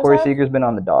Astros? Corey Seager's been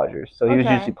on the Dodgers, so he was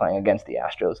usually playing against the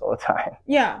Astros all the time.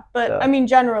 Yeah, but I mean,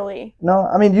 generally. No,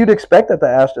 I mean, you'd expect that the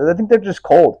Astros. I think they're just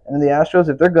cold, and the Astros,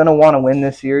 if they're gonna want to win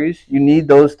this series, you need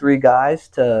those 3 guys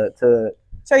to.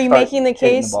 So are you making the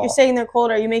case? You're saying they're cold.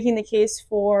 Are you making the case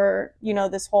for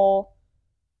this whole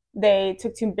they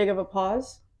took too big of a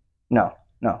pause? No.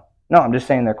 I'm just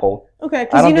saying they're cold. Okay,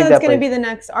 because that's going to be the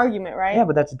next argument, right? Yeah,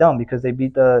 but that's dumb because they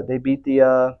beat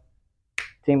the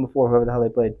team before, whoever the hell they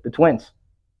played, the Twins.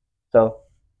 So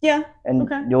yeah, and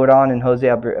Yordan and Jose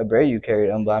Abreu carried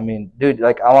them. But I mean, dude,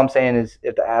 like all I'm saying is,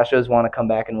 if the Astros want to come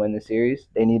back and win the series,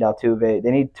 they need Altuve.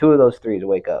 They need 2 of those 3 to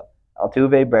wake up: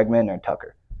 Altuve, Bregman, or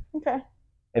Tucker. Okay.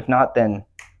 If not, then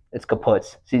it's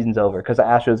kaputs. Season's over because the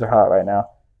Astros are hot right now.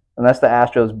 Unless the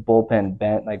Astros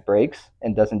bullpen breaks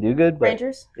and doesn't do good. But,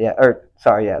 Rangers? Yeah,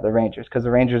 the Rangers, because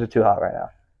the Rangers are too hot right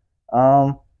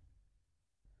now.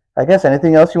 I guess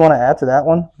anything else you want to add to that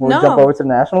one? We'll jump over to the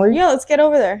National League? Yeah, let's get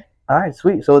over there. All right,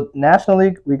 sweet. So National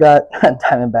League, we got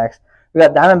Diamondbacks. We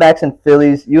got Diamondbacks and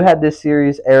Phillies. You had this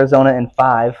series, Arizona in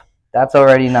 5. That's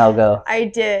already no-go. I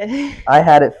did. I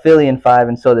had it Philly in 5,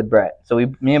 and so did Brett. So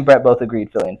me and Brett both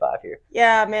agreed Philly in 5 here.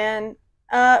 Yeah, man.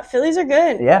 Phillies are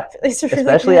good. Yeah, Phillies are really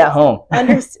especially good. At home.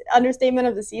 Understatement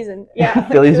of the season. Yeah,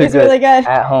 Phillies are good, really good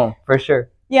at home for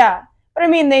sure. Yeah, but I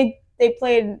mean they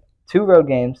played 2 road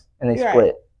games and they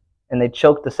split, and they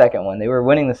choked the second one. They were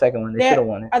winning the second one. They should have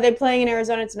won it. Are they playing in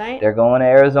Arizona tonight? They're going to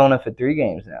Arizona for 3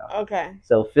 games now. Okay.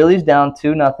 So Phillies down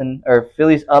 2-0, or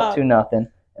Phillies up 2-0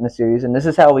 in the series, and this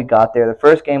is how we got there. The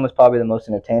first game was probably the most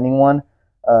entertaining one.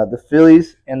 The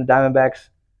Phillies and the Diamondbacks.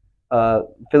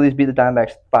 Phillies beat the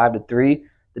Diamondbacks 5-3.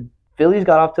 The Phillies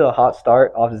got off to a hot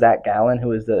start off Zach Gallen,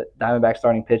 who is the Diamondbacks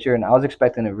starting pitcher, and I was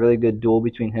expecting a really good duel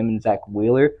between him and Zach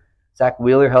Wheeler. Zach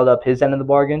Wheeler held up his end of the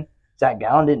bargain. Zach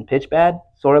Gallen didn't pitch bad,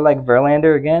 sort of like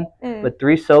Verlander again, but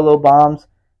 3 solo bombs,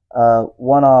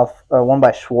 one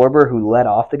by Schwarber, who led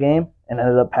off the game and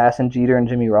ended up passing Jeter and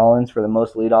Jimmy Rollins for the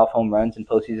most leadoff home runs in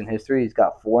postseason history. He's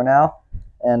got 4 now,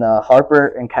 and Harper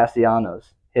and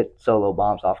Castellanos hit solo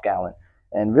bombs off Gallen.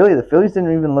 And really, the Phillies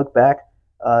didn't even look back.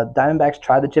 Diamondbacks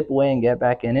tried to chip away and get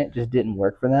back in it, just didn't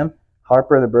work for them.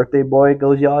 Harper, the birthday boy,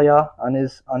 goes yah-yah on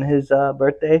his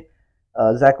birthday.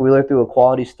 Zach Wheeler threw a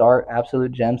quality start,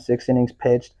 absolute gem, 6 innings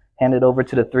pitched, handed over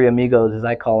to the 3 amigos, as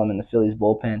I call them, in the Phillies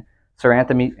bullpen. Sir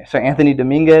Anthony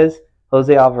Dominguez,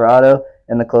 Jose Alvarado,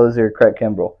 and the closer, Craig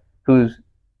Kimbrell, who's,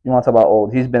 you want to talk about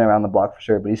old, he's been around the block for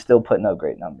sure, but he's still putting up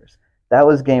great numbers. That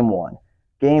was game 1.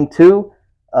 Game 2,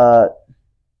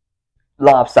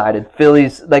 lopsided.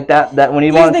 Phillies, like that when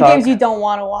you want to talk. These are the games you don't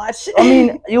want to watch. I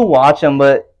mean, you watch them,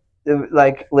 but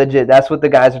like legit, that's what the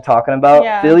guys are talking about.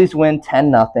 Yeah. Phillies win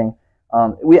 10-0.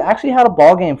 We actually had a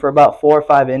ball game for about 4 or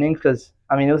 5 innings because,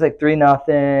 I mean, it was like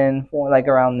 3-0, like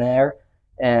around there,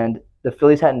 and the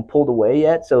Phillies hadn't pulled away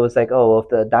yet, so it's like, oh, well, if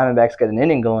the Diamondbacks get an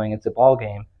inning going, it's a ball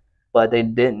game. But they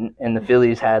didn't, and the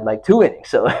Phillies had like 2 innings,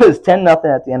 so it was 10-0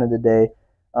 at the end of the day.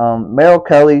 Merrill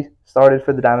Kelly started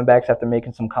for the Diamondbacks after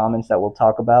making some comments that we'll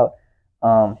talk about.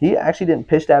 He actually didn't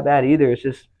pitch that bad either. It's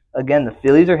just, again, the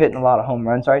Phillies are hitting a lot of home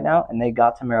runs right now, and they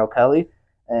got to Merrill Kelly.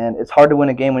 And it's hard to win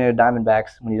a game when you're the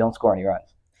Diamondbacks when you don't score any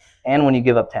runs and when you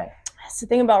give up 10. That's the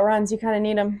thing about runs. You kind of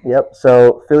need them. Yep.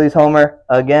 So Phillies homer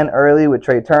again early with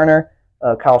Trey Turner.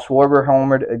 Kyle Schwarber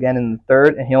homered again in the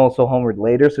 3rd, and he also homered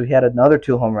later. So he had another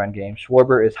 2 home run game.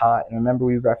 Schwarber is hot. And remember,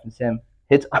 we referenced him.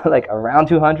 Hits like around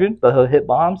 200, but he'll hit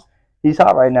bombs. He's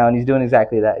hot right now, and he's doing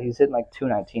exactly that. He's hitting like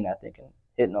 219, I think, and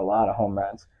hitting a lot of home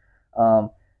runs.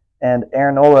 And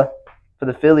Aaron Nola for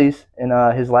the Phillies in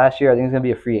his last year, I think he's going to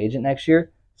be a free agent next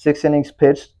year. 6 innings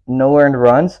pitched, no earned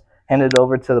runs, handed it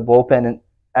over to the bullpen. And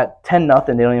at 10-0,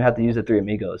 they don't even have to use the three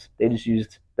amigos. They just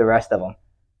used the rest of them.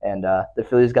 And the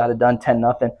Phillies got it done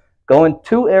 10-0. Going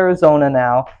to Arizona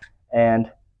now,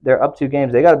 and they're up 2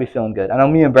 games. They got to be feeling good. I know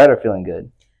me and Brett are feeling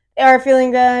good. They are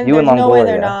feeling good. You There's and no way Longoria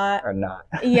they're not. are not.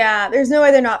 Yeah, there's no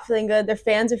way they're not feeling good. Their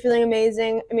fans are feeling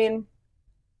amazing. I mean,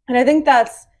 and I think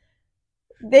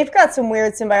they've got some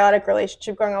weird symbiotic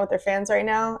relationship going on with their fans right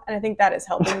now, and I think that is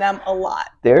helping them a lot.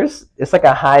 It's like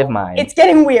a hive mind. It's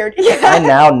getting weird. Yeah. I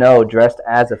now know, dressed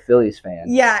as a Phillies fan.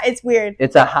 Yeah, it's weird.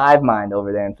 It's a hive mind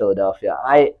over there in Philadelphia.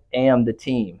 I am the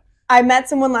team. I met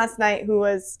someone last night who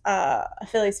was a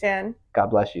Phillies fan. God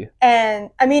bless you. And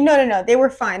I mean, no, they were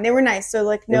fine. They were nice. So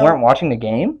like, no, they weren't watching the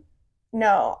game.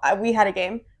 No, we had a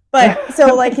game, but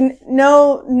so like,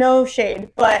 no shade,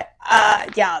 but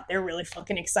yeah, they're really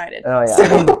fucking excited. Oh yeah,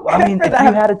 So, I mean, if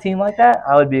you had a team like that,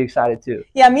 I would be excited too.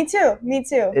 Yeah, me too,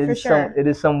 for sure. It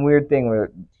is some weird thing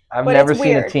where I've never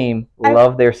seen a team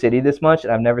love their city this much,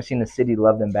 and I've never seen the city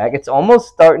love them back. It's almost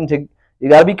starting to. You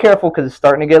got to be careful because it's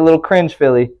starting to get a little cringe,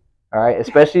 Philly. All right,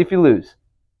 especially if you lose,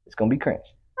 it's gonna be cringe.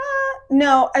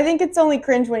 No, I think it's only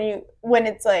cringe when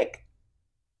it's like,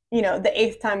 you know, the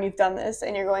 8th time you've done this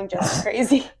and you're going just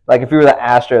crazy. Like if you were the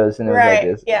Astros and it was like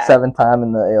this 7th time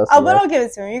in the ALCS. But I'll give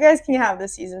it to him. You guys can have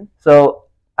this season. So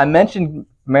I mentioned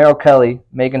Merrill Kelly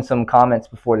making some comments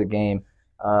before the game.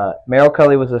 Merrill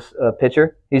Kelly was a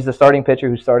pitcher. He's the starting pitcher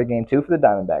who started Game 2 for the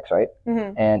Diamondbacks, right?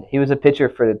 Mm-hmm. And he was a pitcher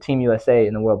for the Team USA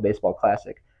in the World Baseball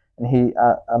Classic. And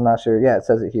I'm not sure. Yeah, it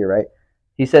says it here, right?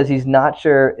 He says he's not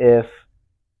sure if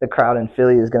the crowd in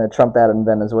Philly is going to trump that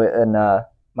in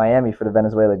Miami for the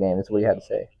Venezuela game. That's what he had to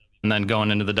say. And then going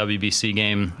into the WBC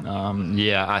game,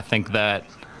 I think that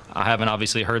I haven't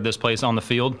obviously heard this place on the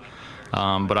field,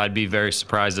 but I'd be very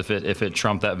surprised if it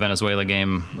trumped that Venezuela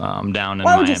game down in Miami.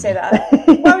 Why would you say that?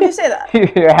 Why would you say that?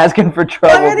 You're asking for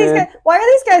trouble. Why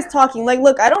are these guys talking? Like,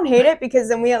 look, I don't hate it because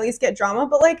then we at least get drama,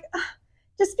 but like,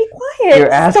 just be quiet. You're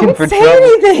asking don't for say trouble.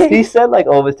 Anything. He said like,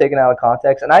 it was taken out of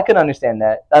context, and I could understand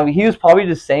that. I mean, he was probably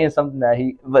just saying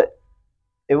something but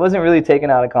it wasn't really taken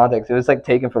out of context. It was like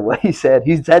taken for what he said.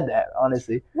 He said that,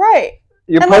 honestly. Right.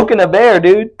 You're poking a bear,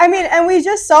 dude. I mean, and we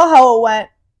just saw how it went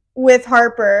with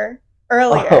Harper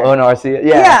earlier. Oh, NLCS.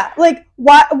 Yeah. Yeah. Like,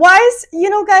 why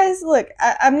is, guys, look,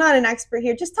 I'm not an expert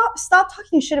here. Just stop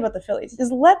talking shit about the Phillies.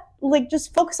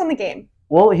 Just focus on the game.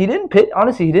 Well, he didn't pitch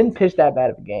that bad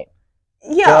of a game.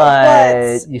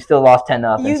 Yeah, but you still lost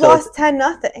 10-0. You lost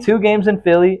 10-0. 2 games in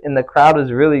Philly, and the crowd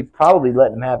was really probably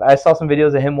letting him have it. I saw some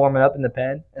videos of him warming up in the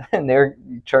pen, and they're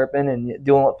chirping and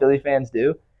doing what Philly fans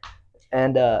do.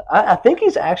 And I think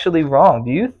he's actually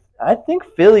wrong. I think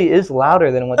Philly is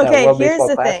louder than what that World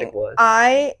Baseball Classic was.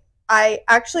 I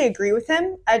actually agree with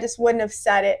him. I just wouldn't have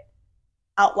said it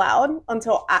out loud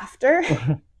until after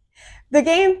the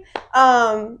game,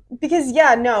 because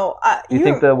you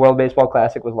think the World Baseball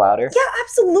Classic was louder? Yeah,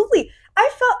 absolutely.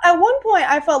 At one point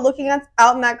I felt looking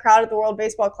out in that crowd at the World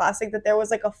Baseball Classic that there was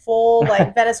like a full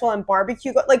like Venezuelan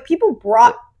barbecue. Like people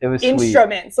brought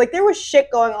instruments. Sweet. Like there was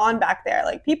shit going on back there.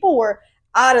 Like people were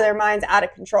out of their minds, out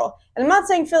of control. And I'm not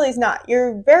saying Philly's not.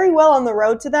 You're very well on the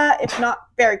road to that, if not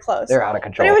very close. They're out of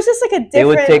control. But it was just like a different. They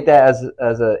would take that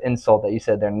as an insult that you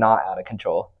said they're not out of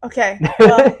control. Okay.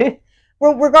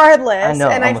 Well, regardless,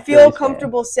 I feel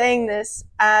comfortable saying this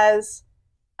as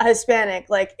a Hispanic.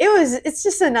 Like it's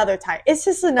just another type. It's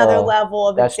just another level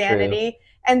of insanity. True.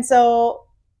 And so,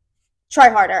 try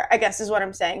harder, I guess, is what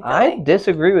I'm saying. Philly. I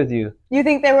disagree with you. You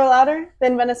think they were louder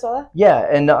than Venezuela? Yeah,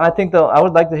 and I think I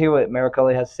would like to hear what Merrill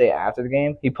Kelly has to say after the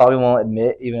game. He probably won't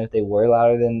admit, even if they were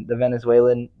louder than the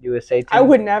Venezuelan USA team. I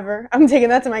would never. I'm taking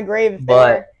that to my grave if they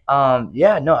were.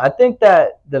 I think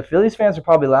that the Phillies fans are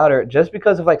probably louder just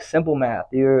because of like simple math.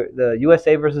 The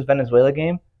USA versus Venezuela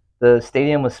game, the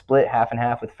stadium was split half and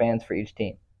half with fans for each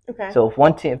team. Okay. So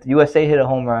if the USA hit a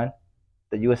home run,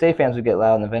 the USA fans would get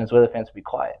loud and the Venezuela fans would be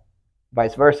quiet.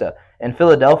 Vice versa. In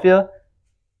Philadelphia,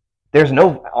 there's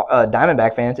no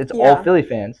Diamondback fans. It's all Philly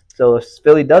fans. So if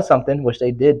Philly does something, which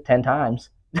they did 10 times,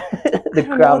 the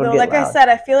crowd would get like loud. I said,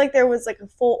 I feel like there was like a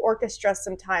full orchestra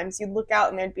sometimes. You'd look out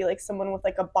and there'd be like someone with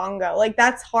like a bongo. Like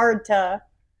that's hard to...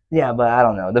 Yeah, but I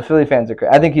don't know. The Philly fans are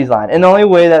crazy. I think he's lying. And the only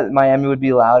way that Miami would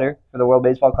be louder for the World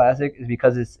Baseball Classic is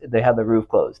because they had the roof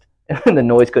closed. And the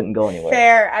noise couldn't go anywhere.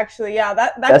 Fair, actually. Yeah,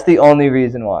 that's the only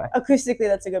reason why. Acoustically,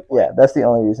 that's a good point. Yeah, that's the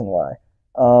only reason why.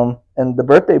 And the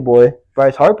birthday boy,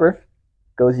 Bryce Harper,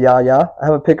 goes yah. I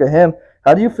have a pic of him.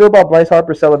 How do you feel about Bryce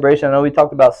Harper's celebration? I know we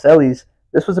talked about Sellies.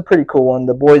 This was a pretty cool one.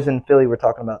 The boys in Philly were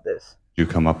talking about this. You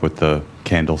come up with the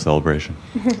candle celebration?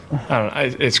 I don't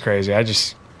know. It's crazy.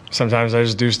 Sometimes I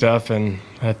just do stuff, and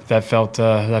that felt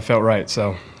right.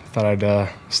 So thought I'd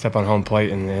step on home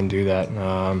plate and do that.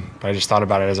 But I just thought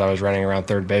about it as I was running around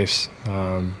third base.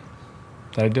 That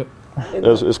I'd do it.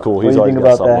 It's cool. He's always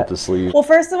got something up his sleeve. Well,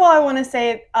 first of all, I want to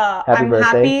say I'm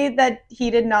happy that he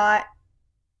did not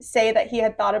say that he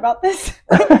had thought about this.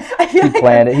 I feel like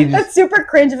planned it. That's super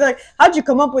cringe. Like, how'd you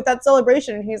come up with that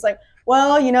celebration? And he's like,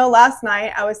 well, last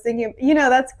night I was thinking,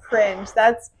 that's cringe.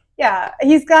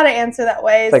 He's got to answer that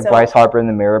way. It's like Bryce Harper in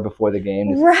the mirror before the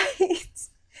game. Right.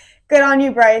 Good on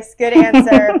you, Bryce. Good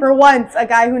answer. For once, a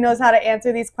guy who knows how to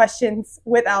answer these questions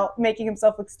without making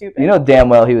himself look stupid. You know damn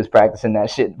well he was practicing that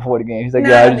shit before the game. He's like,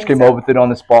 I just came up with it on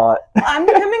the spot. I'm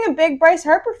becoming a big Bryce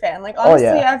Harper fan. Like, honestly,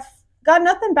 I've got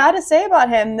nothing bad to say about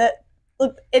him.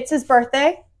 Look, it's his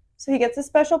birthday, so he gets a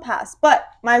special pass. But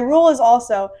my rule is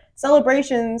also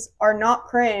celebrations are not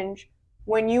cringe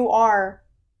when you are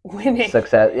winning.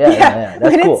 Success. Yeah.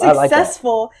 That's when cool. It's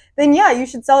successful, then you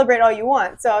should celebrate all you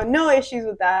want. So no issues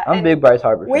with that. I'm a big Bryce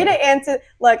Harper fan. Way to answer.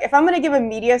 Look, if I'm going to give a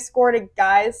media score to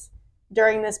guys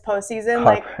during this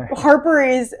postseason, Harper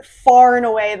is far and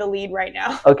away the lead right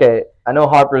now. Okay, I know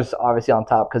Harper's obviously on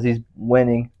top because he's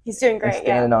winning. He's doing great, and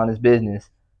standing on his business.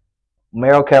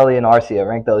 Merrill Kelly and Arcia,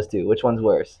 rank those two. Which one's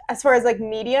worse? As far as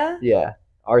media? Yeah.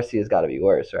 Arcia's got to be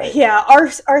worse, right? Yeah,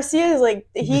 Arcia is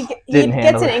he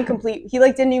gets an incomplete. He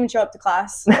didn't even show up to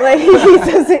class. He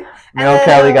doesn't. Merrill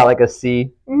Kelly got a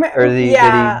C or D.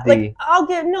 I'll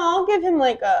give him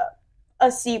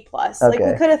a C plus.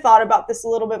 Okay. We could have thought about this a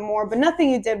little bit more, but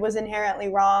nothing you did was inherently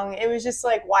wrong. It was just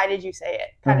why did you say it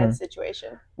kind of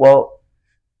situation. Well,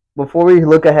 before we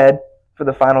look ahead for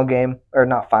the final game, or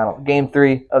not final, game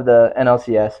 3 of the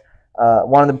NLCS,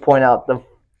 wanted to point out the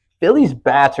Phillies'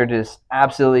 bats are just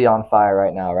absolutely on fire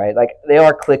right now, right? They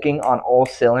are clicking on all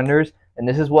cylinders, and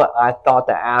this is what I thought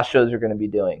the Astros are going to be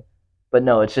doing. But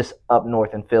no, it's just up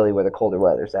north in Philly where the colder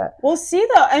weather's at. We'll see,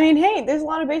 though. I mean, hey, there's a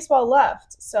lot of baseball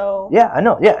left, so... Yeah, I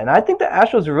know. Yeah, and I think the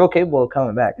Astros are real capable of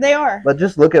coming back. They are. But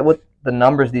just look at what the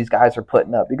numbers these guys are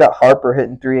putting up. You got Harper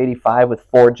hitting 385 with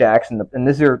 4 jacks, and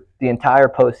this is the entire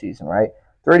postseason, right?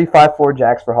 385, 4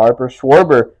 jacks for Harper.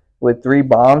 Schwarber with 3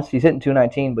 bombs. He's hitting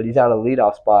 219, but he's out of the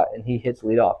leadoff spot, and he hits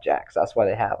leadoff jacks. That's why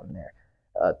they have him there.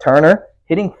 Turner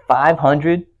hitting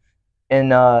 500,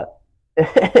 and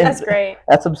that's great.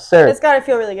 That's absurd. It's got to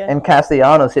feel really good. And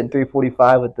Castellanos hitting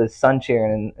 345 with the sun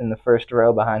cheering in the first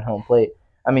row behind home plate.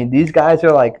 I mean, these guys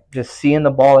are just seeing the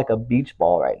ball like a beach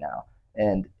ball right now,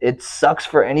 and it sucks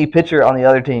for any pitcher on the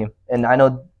other team. And I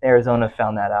know Arizona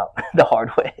found that out the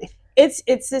hard way.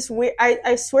 It's this weird.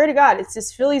 I swear to God, it's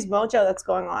this Phillies mojo that's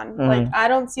going on. I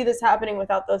don't see this happening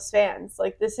without those fans.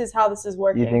 This is how this is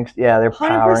working. You think? Yeah, they're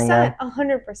powering them.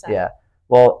 100%. Yeah.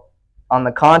 Well, on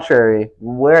the contrary,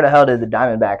 where the hell did the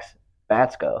Diamondbacks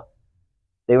bats go?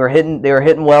 They were hitting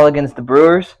well against the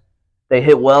Brewers. They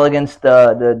hit well against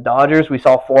the Dodgers. We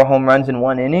saw 4 home runs in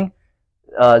 1 inning.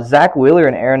 Zach Wheeler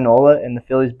and Aaron Nola in the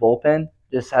Phillies bullpen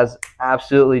just has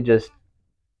absolutely just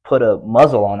put a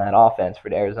muzzle on that offense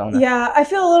for Arizona. Yeah, I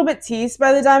feel a little bit teased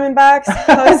by the Diamondbacks.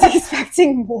 I was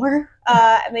expecting more,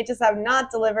 and they just have not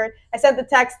delivered. I sent the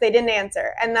text, they didn't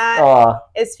answer, and that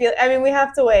is I mean, we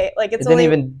have to wait.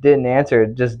 Didn't answer,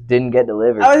 it just didn't get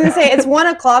delivered. I was gonna say it's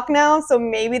 1:00 now, so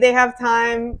maybe they have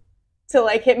time to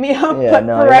hit me up. Yeah, but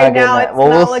no, for right now, it's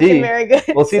not looking very good.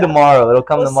 We'll see tomorrow. It'll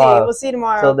come tomorrow. We'll see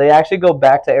tomorrow. So they actually go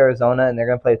back to Arizona, and they're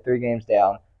gonna play 3 games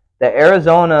down. The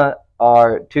Arizona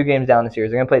are 2 games down the series.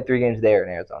 They're going to play 3 games there in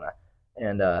Arizona.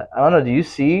 And I don't know, do you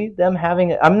see them having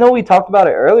it? I know we talked about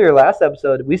it earlier last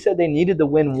episode. We said they needed to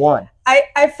win 1.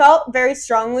 I felt very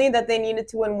strongly that they needed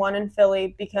to win 1 in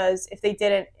Philly because if they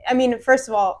didn't, I mean, first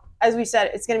of all, as we said,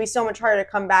 it's going to be so much harder to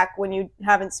come back when you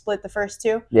haven't split the first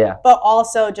 2. Yeah. But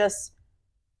also just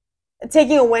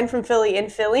taking a win from Philly in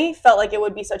Philly felt like it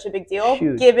would be such a big deal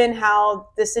given how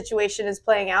the situation is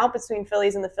playing out between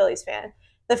Phillies and the Phillies fan.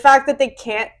 The fact that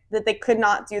they could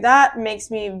not do that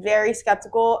makes me very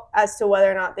skeptical as to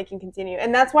whether or not they can continue.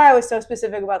 And that's why I was so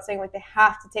specific about saying they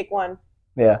have to take 1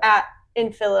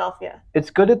 in Philadelphia. It's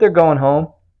good that they're going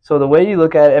home. So the way you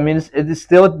look at it, I mean,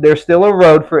 there's still a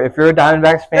road for if you're a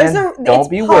Diamondbacks fan, don't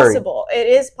be worried. It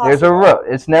is possible. There's a road.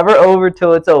 It's never over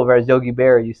till it's over, as Yogi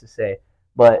Berra used to say.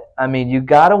 But, I mean, you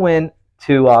got to win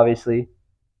 2, obviously,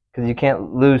 because you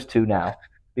can't lose 2 now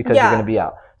because you're going to be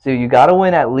out. So you got to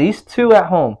win at least 2 at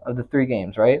home of the 3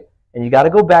 games, right? And you got to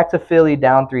go back to Philly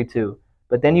down 3-2.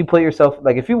 But then you put yourself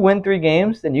if you win 3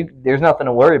 games, then there's nothing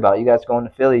to worry about. You guys going to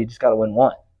Philly, you just got to win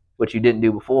 1, which you didn't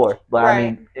do before. But I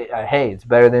mean, hey, it's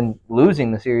better than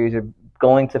losing the series or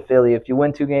going to Philly. If you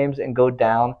win 2 games and go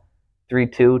down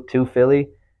 3-2 to Philly,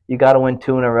 you got to win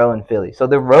 2 in a row in Philly. So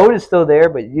the road is still there,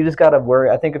 but you just got to worry.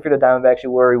 I think if you're the Diamondbacks,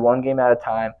 you worry 1 game at a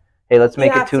time. hey, let's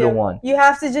make it 2-1. You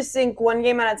have to just think one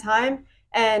game at a time.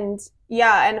 And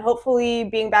and hopefully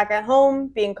being back at home,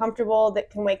 being comfortable, that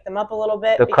can wake them up a little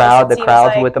bit. The crowd's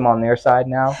like with them on their side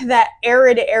now. That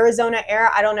arid Arizona era,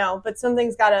 I don't know, but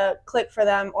something's got to click for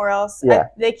them, or else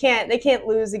they can't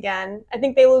lose again. I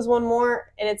think they lose one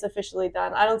more, and it's officially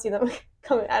done. I don't see them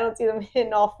coming. I don't see them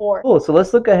hitting all 4. Cool. So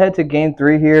let's look ahead to Game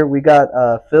 3 here. We got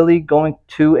Philly going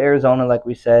to Arizona, like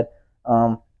we said.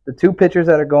 The 2 pitchers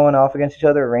that are going off against each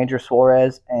other, Ranger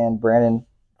Suarez and Brandon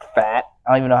Fat.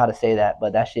 I don't even know how to say that,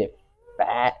 but that shit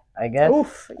Fat, I guess.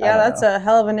 Oof. Yeah, that's a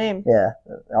hell of a name. Yeah.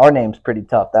 Our name's pretty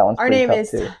tough. That one's pretty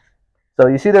tough, too. Our name is... So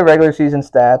you see the regular season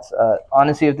stats.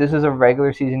 Honestly, if this is a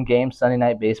regular season game, Sunday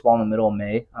Night Baseball in the middle of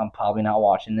May, I'm probably not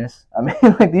watching this. I mean,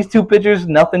 like, these 2 pitchers,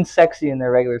 nothing sexy in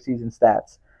their regular season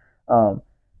stats.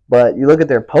 But you look at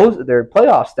their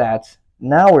playoff stats,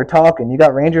 now we're talking. You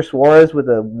got Ranger Suarez with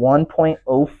a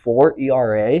 1.04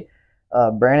 ERA.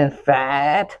 Brandon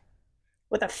Fat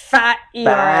with a fat ERA.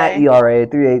 Fat ERA,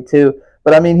 3.82.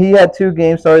 But, I mean, he had 2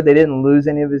 games started. They didn't lose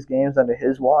any of his games under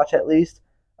his watch, at least.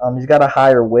 He's got a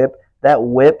higher whip. That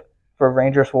whip for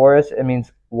Ranger Suarez, it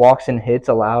means walks and hits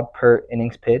allowed per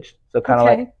innings pitched. So kind of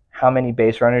like how many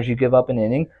base runners you give up an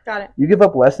inning. Got it. You give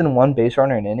up less than 1 base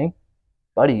runner an inning,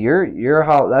 buddy,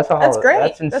 that's great.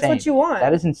 That's insane. That's what you want.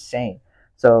 That is insane.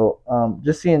 So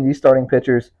just seeing these starting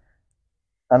pitchers,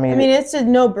 I mean, it's a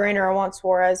no-brainer. I want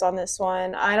Suarez on this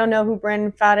one. I don't know who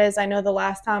Brandon Fat is. I know the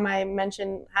last time I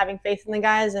mentioned having faith in the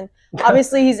guys, and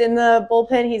obviously he's in the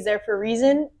bullpen. He's there for a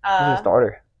reason. He's a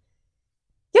starter.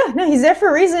 Yeah, no, he's there for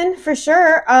a reason, for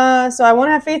sure. So I want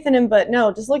to have faith in him, but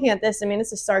no, just looking at this, I mean,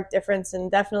 it's a stark difference, and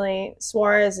definitely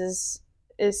Suarez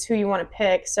is who you want to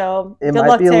pick. So good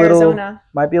luck to Arizona.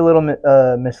 Might be a little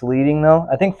misleading, though.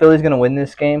 I think Philly's going to win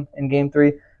this game in Game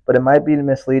 3. But it might be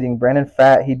misleading. Brandon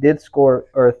Fat, he did score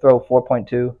or throw 4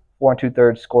 2/3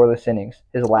 scoreless innings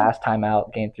his last time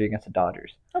out, Game 3 against the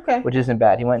Dodgers. Okay. Which isn't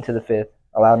bad. He went into the 5th,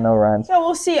 allowed no runs. So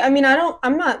we'll see. I mean,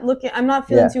 I'm not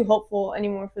feeling too hopeful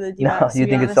anymore for the D-backs. No, you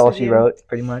think it's all she wrote,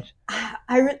 pretty much?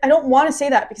 I don't want to say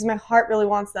that because my heart really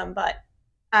wants them, but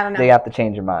I don't know. They have to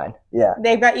change your mind. Yeah.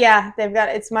 They've got.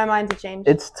 It's my mind to change.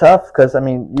 It's tough because, I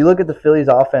mean, you look at the Phillies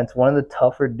offense. One of the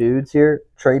tougher dudes here,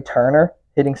 Trey Turner,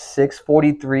 hitting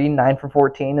 .643, 9 for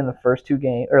 14 in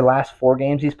the last 4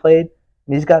 games he's played.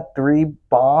 And he's got 3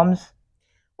 bombs.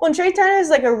 Well, and Trey Turner is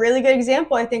like a really good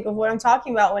example, I think, of what I'm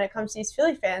talking about when it comes to these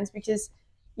Philly fans because,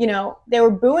 they were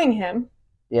booing him.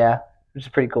 Yeah, which is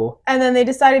pretty cool. And then they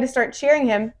decided to start cheering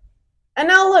him. And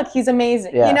now look, he's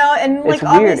amazing. Yeah. And like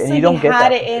obviously he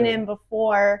had it in him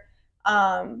before.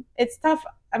 It's tough.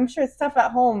 I'm sure it's tough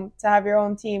at home to have your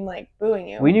own team like booing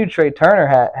you. We knew Trey Turner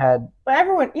had but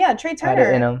everyone, Trey Turner had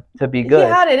it in him to be good.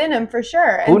 He had it in him for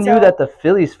sure. Who knew that the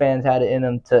Phillies fans had it in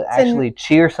them to actually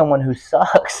cheer someone who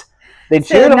sucks? They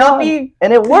cheered him on,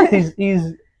 and it worked.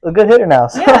 He's a good hitter now.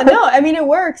 So. Yeah, no, I mean it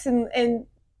works, and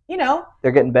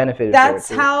they're getting benefited. That's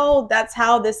how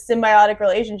this symbiotic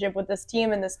relationship with this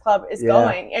team and this club is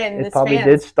going, and it probably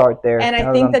did start there. And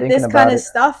I think that this kind of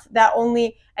stuff that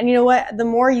only, and you know what, the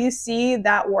more you see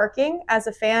that working as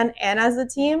a fan and as a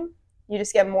team, you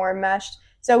just get more enmeshed.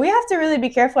 So we have to really be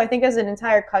careful, I think, as an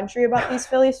entire country about these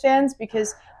Phillies fans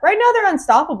because right now they're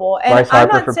unstoppable. And Bryce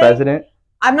Harper for president.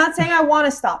 I'm not saying I want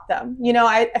to stop them.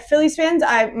 Phillies fans,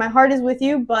 my heart is with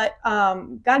you, but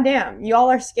goddamn,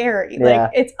 y'all are scary. Yeah.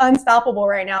 Like it's unstoppable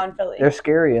right now in Philly. They're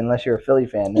scary unless you're a Philly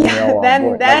fan.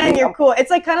 Then you're cool.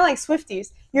 It's like kind of like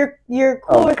Swifties. You're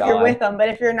cool if you're with them, but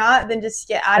if you're not, then just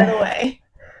get out of the way.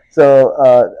 So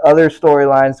other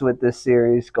storylines with this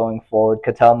series going forward,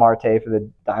 Ketel Marte for the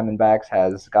Diamondbacks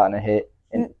has gotten a hit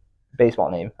in baseball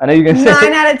name. I know you're gonna say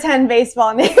 9 out of 10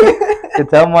 baseball name.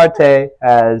 Ketel Marte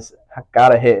has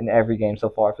got a hit in every game so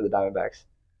far for the Diamondbacks.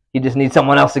 He just needs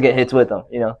someone else to get hits with him,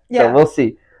 Yeah. So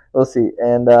we'll see.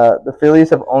 And the Phillies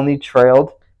have only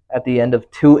trailed at the end of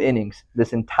 2 innings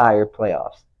this entire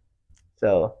playoffs.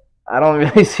 So I don't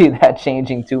really see that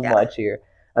changing too much here.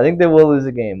 I think they will lose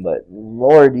a game, but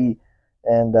lordy.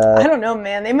 And I don't know,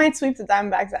 man. They might sweep the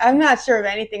Diamondbacks. I'm not sure of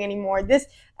anything anymore. This,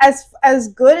 as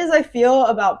good as I feel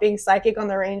about being psychic on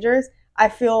the Rangers, I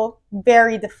feel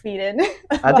very defeated.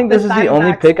 I think this is the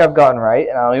only pick I've gotten right,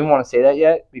 and I don't even want to say that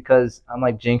yet because I'm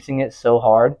like jinxing it so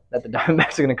hard that the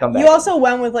Diamondbacks are going to come back. You also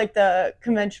went with like the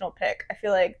conventional pick. I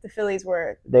feel like the Phillies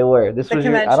were. They were. This was.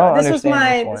 I don't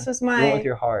understand this was my. You went with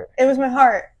your heart. It was my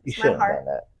heart. You shouldn't have done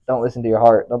that. Don't listen to your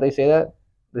heart. Don't they say that?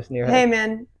 Listen to your head. Hey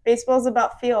man, baseball's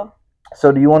about feel.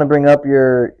 So do you want to bring up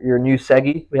your new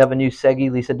Seggy? We have a new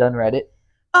Seggy. Lisa Dunn Reddit.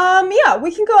 Yeah,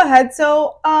 we can go ahead.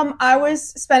 So, I was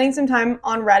spending some time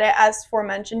on Reddit, as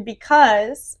aforementioned,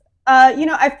 because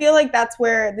I feel like that's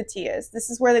where the tea is. This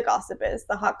is where the gossip is,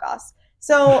 the hot goss.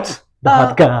 So the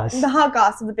hot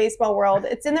goss of the baseball world.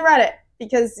 It's in the Reddit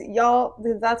because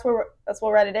that's what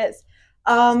Reddit is.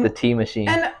 It's the tea machine.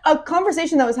 And a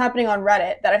conversation that was happening on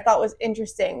Reddit that I thought was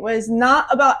interesting was not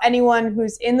about anyone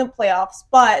who's in the playoffs,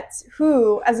 but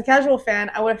who, as a casual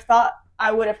fan, I would have thought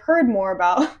I would have heard more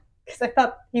about because I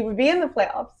thought he would be in the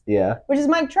playoffs. Yeah. Which is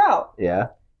Mike Trout. Yeah.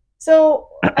 So,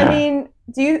 I mean,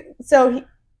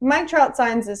 Mike Trout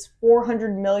signs this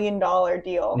 $400 million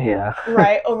deal. Yeah.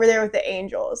 Right, over there with the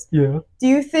Angels. Yeah. Do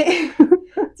you think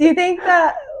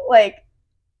that, like,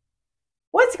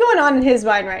 what's going on in his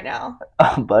mind right now?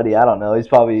 Oh, buddy, I don't know. He's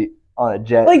probably on a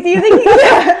jet. Like, do you think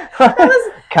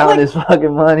counting his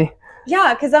fucking money?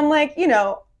 Yeah, because I'm like, do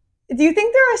you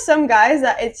think there are some guys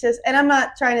that it's just, and I'm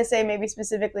not trying to say maybe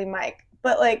specifically Mike,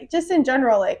 but like just in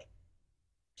general, like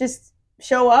just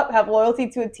show up, have loyalty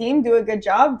to a team, do a good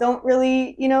job. Don't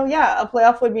really, a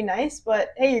playoff would be nice, but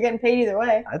hey, you're getting paid either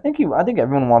way. I think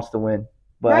everyone wants to win,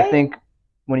 but right? I think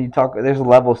when you talk, there's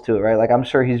levels to it, right? Like I'm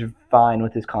sure he's fine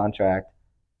with his contract,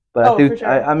 but for sure.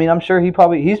 I'm sure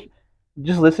he's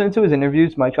just listening to his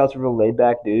interviews. Mike Trout's a real laid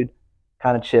back dude,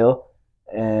 kind of chill,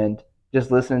 and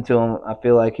just listening to him, I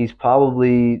feel like he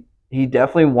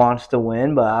definitely wants to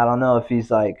win, but I don't know if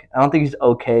I don't think he's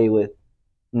okay with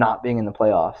not being in the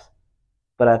playoffs.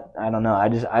 But I don't know.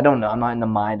 I don't know. I'm not in the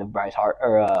mind of Mike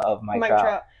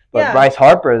Trout. But yeah. Bryce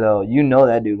Harper, though,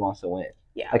 that dude wants to win.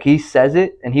 Yeah. Like he says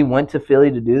it, and he went to Philly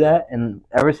to do that, and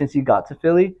ever since he got to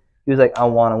Philly, he was like, I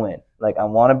want to win. Like I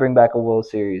want to bring back a World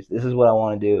Series. This is what I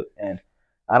want to do. And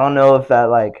I don't know if that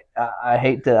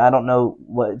I don't know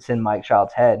what's in Mike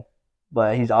Trout's head,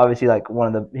 but he's obviously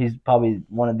he's probably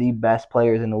one of the best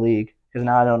players in the league. Because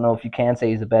now I don't know if you can say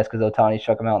he's the best because Ohtani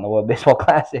struck him out in the World Baseball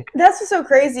Classic. That's what's so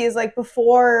crazy is like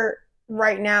before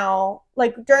right now,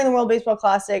 like during the World Baseball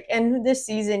Classic and this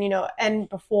season, and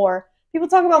before, people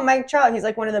talk about Mike Trout. He's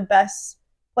like one of the best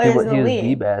players in the league. He was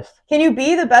the best. Can you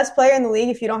be the best player in the league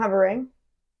if you don't have a ring?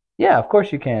 Yeah, of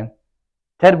course you can.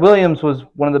 Ted Williams was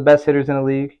one of the best hitters in the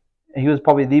league. He was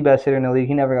probably the best hitter in the league.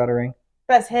 He never got a ring.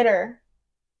 Best hitter.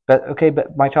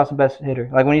 But Mike Trout's the best hitter.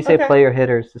 Like when you say player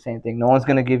hitter, it's the same thing. No one's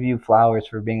gonna give you flowers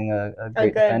for being a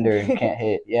great defender and can't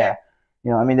hit. Yeah,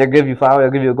 they'll give you flowers,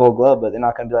 they'll give you a Gold Glove, but they're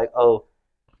not gonna be like,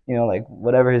 like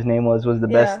whatever his name was the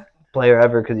best player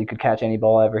ever because he could catch any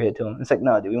ball ever hit to him. It's like,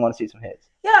 no, dude, we want to see some hits.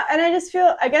 Yeah, and I just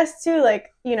feel, I guess too,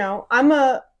 like I'm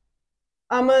a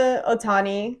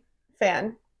Ohtani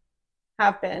fan.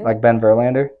 Have been. Like Ben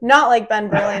Verlander? Not like Ben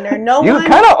Verlander. No you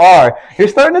kind of are. You're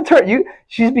starting to turn.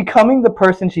 She's becoming the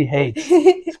person she hates.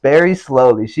 It's very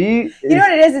slowly. You know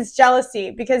what it is? It's jealousy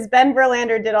because Ben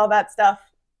Verlander did all that stuff,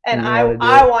 and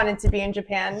I wanted to be in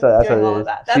Japan doing all of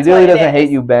that. She really doesn't hate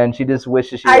you, Ben. She just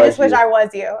wishes she was you. I just wish I was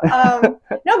you.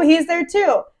 No, but he's there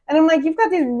too. And I'm like, you've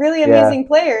got these really amazing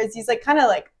players. These like kind of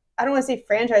like, I don't want to say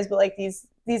franchise, but like these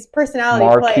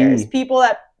personality players, people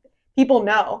that people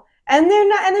know. And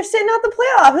they're sitting out the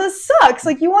playoffs. This sucks.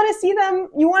 Like you want to see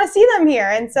them here.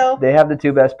 And so they have the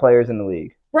two best players in the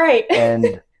league. Right.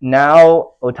 And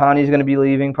now Ohtani's going to be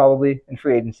leaving probably in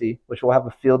free agency, which we'll have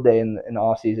a field day in the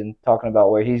offseason talking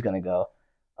about where he's going to go.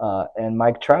 And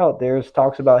Mike Trout, there's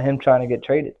talks about him trying to get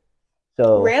traded.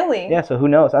 So really? Yeah, so who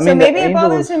knows? So maybe it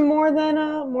bothers him more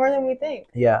than we think.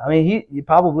 Yeah, I mean he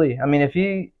probably. I mean if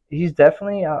he's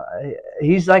definitely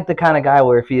he's like the kind of guy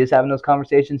where if he is having those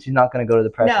conversations, he's not going to go to the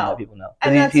press and let people know.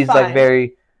 And he's like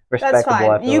very respectable.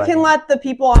 That's fine. You can let the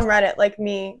people on Reddit like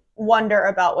me wonder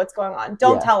about what's going on.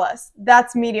 Don't tell us.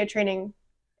 That's media training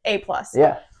A+.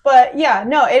 Yeah. But yeah,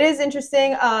 no, it is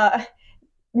interesting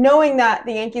knowing that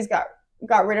the Yankees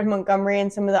got rid of Montgomery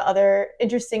and some of the other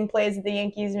interesting plays that the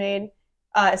Yankees made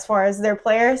as far as their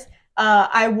players.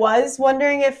 I was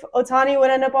wondering if Ohtani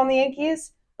would end up on the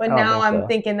Yankees. But now I'm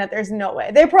thinking that there's no way.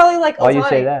 They're probably like, Why you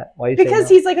say that? Because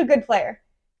he's like a good player.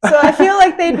 So I feel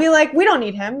like they'd be like, we don't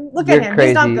need him. Look at him. Crazy.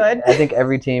 He's not good. I think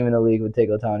every team in the league would take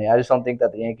Ohtani. I just don't think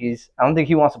that the Yankees – I don't think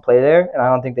he wants to play there, and I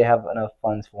don't think they have enough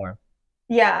funds for him.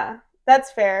 Yeah,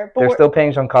 that's fair. But they're still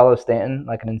paying Giancarlo Stanton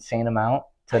like an insane amount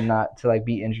to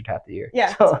be injured half the year.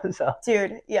 Yeah. So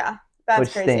dude, yeah.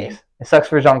 That's crazy. Stinks. It sucks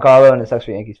for Giancarlo and it sucks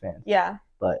for Yankees fans. Yeah.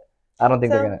 But I don't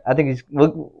think they're going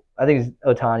to – I think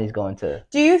Ohtani's going to.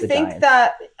 Do you think Giants.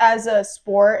 That as a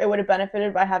sport, it would have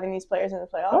benefited by having these players in the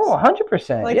playoffs? Oh,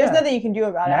 100%. Like, there's nothing you can do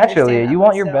about it. Naturally, you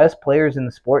want your best players in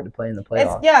the sport to play in the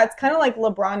playoffs. It's kind of like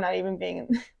LeBron not even being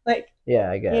in, like.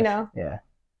 Yeah, I guess. Yeah,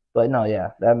 but no,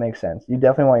 that makes sense. You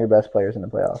definitely want your best players in the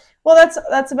playoffs. Well,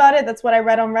 that's about it. That's what I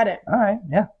read on Reddit. All right,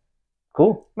 yeah,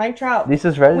 cool. Mike Trout. This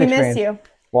is Reddit. We miss you.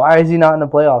 Why is he not in the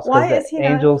playoffs? Why is he not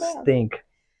in the playoffs? Angels stink.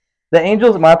 The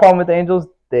Angels. My problem with the Angels.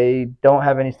 they don't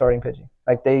have any starting pitching.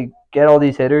 Like, they get all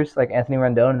these hitters like Anthony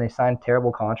Rendon, and they sign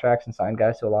terrible contracts and sign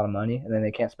guys to a lot of money, and then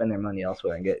they can't spend their money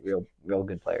elsewhere and get real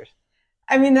good players.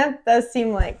 I mean, that does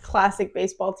seem like classic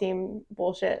baseball team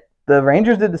bullshit. The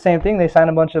Rangers did the same thing. They signed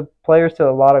a bunch of players to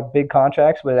a lot of big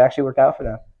contracts, but it actually worked out for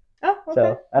them. Oh, okay.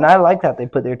 So, and I like that they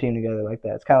put their team together like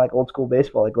that. It's kind of like old school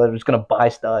baseball. Like, they're just going to buy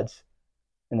studs,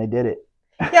 and they did it.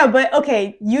 Yeah, but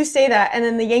okay, you say that, and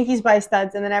then the Yankees buy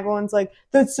studs, and then everyone's like,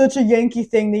 that's such a Yankee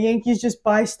thing. The Yankees just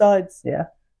buy studs. Yeah.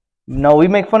 No, we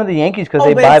make fun of the Yankees because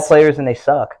they buy players and they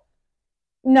suck.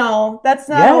 No, that's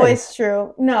not always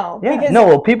true. No. Yeah. No,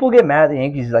 well, people get mad at the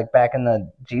Yankees like back in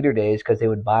the Jeter days because they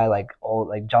would buy like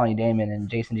Johnny Damon and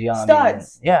Jason Giambi.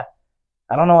 Studs. Yeah.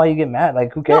 I don't know why you get mad.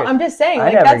 Like, who cares? No, I'm just saying.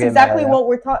 Like, that's exactly what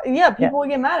we're talking. Yeah, people would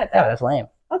get mad at that. Yeah, that's lame.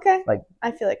 Okay. Like,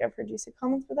 I feel like I've heard you say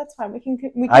comments, but that's fine. We can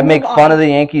I make fun of the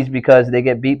Yankees because they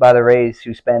get beat by the Rays,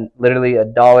 who spend literally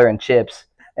 $1 in chips,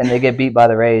 and they get beat by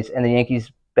the Rays, and the Yankees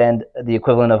spend the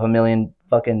equivalent of $1 million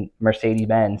fucking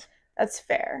Mercedes-Benz. That's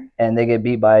fair. And they get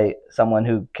beat by someone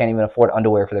who can't even afford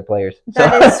underwear for their players.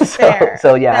 That is fair.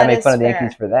 So yeah, I make fun of the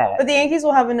Yankees for that. But the Yankees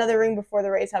will have another ring before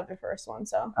the Rays have their first one.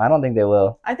 So I don't think they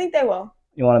will. I think they will.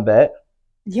 You want to bet?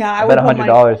 Yeah, I bet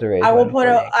 $100 the Rays. I will put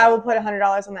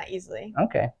 $100 on that easily.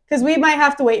 Okay. Because we might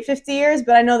have to wait 50 years,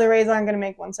 but I know the Rays aren't going to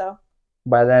make one. So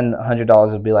by then,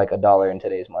 $100 would be like $1 in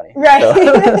today's money. Right.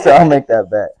 So I'll make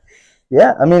that bet.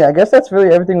 Yeah, I mean, I guess that's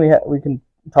really everything we can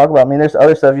talk about. I mean, there's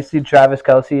other stuff. You see Travis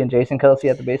Kelce and Jason Kelce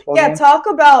at the baseball game? Yeah, talk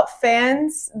about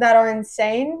fans that are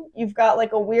insane. You've got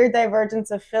like a weird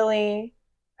divergence of Philly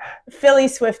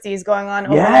Swifties going on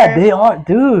over there. Yeah, they are,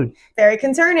 dude. Very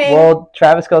concerning. Well,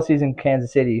 Travis Kelce's in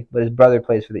Kansas City, but his brother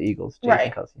plays for the Eagles,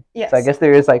 Jason Kelce. Yes. So I guess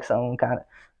there is like some kind of,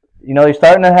 you're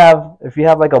starting to have, if you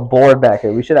have like a board back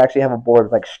here, we should actually have a board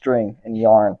with like string and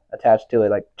yarn attached to it,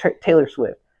 like Taylor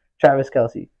Swift, Travis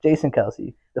Kelce, Jason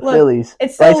Kelce, the Phillies.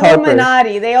 It's the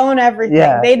Illuminati. They own everything.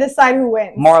 Yeah. They decide who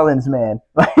wins. Marlins, man.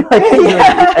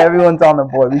 Everyone's on the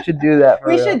board. We should do that.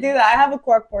 We should do that. I have a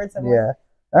cork board somewhere.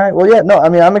 Yeah. All right. Well, yeah. No, I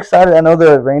mean, I'm excited. I know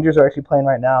the Rangers are actually playing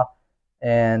right now,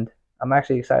 and I'm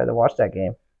actually excited to watch that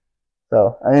game.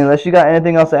 So, I mean, unless you got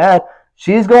anything else to add,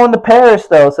 she's going to Paris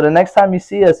though. So the next time you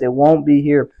see us, it won't be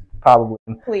here probably.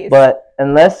 Please. But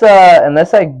unless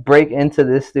I break into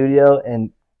this studio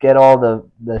and get all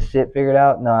the shit figured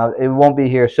out, no, it won't be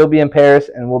here. She'll be in Paris,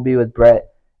 and we'll be with Brett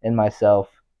and myself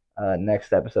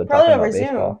next episode. Probably over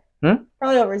Zoom.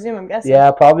 Probably over Zoom, I'm guessing.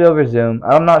 Yeah, probably over Zoom.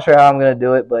 I'm not sure how I'm going to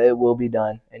do it, but it will be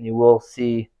done. And you will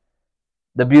see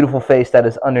the beautiful face that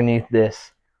is underneath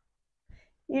this.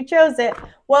 You chose it.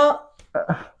 Well,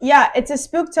 yeah, it's a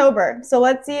Spooktober. So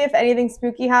let's see if anything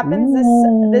spooky happens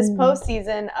this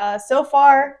postseason. So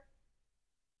far,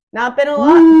 not been a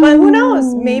lot. But who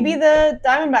knows? Maybe the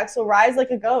Diamondbacks will rise like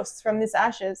a ghost from this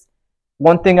ashes.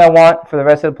 One thing I want for the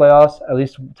rest of the playoffs, at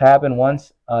least to happen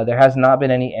once, there has not been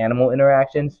any animal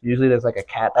interactions. Usually there's like a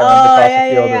cat that runs across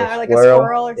the field or like a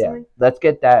squirrel or something. Let's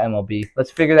get that MLB. Let's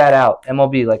figure that out.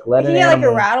 MLB, like let an animal.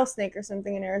 Like a rattlesnake or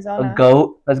something in Arizona. A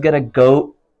goat. Let's get a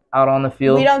goat out on the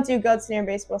field. We don't do goats near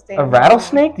baseball stadiums. A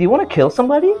rattlesnake? Do you want to kill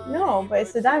somebody? No, but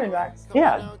it's the Diamondbacks.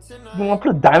 Yeah. You want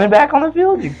to put a Diamondback on the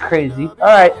field? You're crazy. All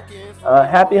right.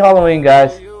 Happy Halloween,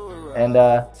 guys. And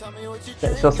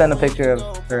she'll send a picture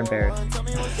of her in Paris.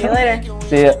 See you later.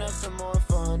 See ya.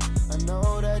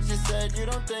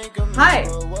 Hi.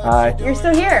 Hi. You're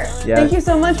still here. Yes. Thank you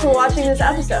so much for watching this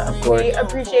episode. Of course. We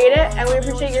appreciate it, and we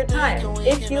appreciate your time.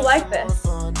 If you like this,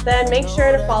 then make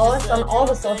sure to follow us on all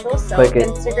the socials. So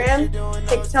Instagram,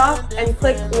 TikTok, and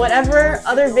click whatever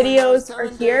other videos are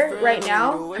here right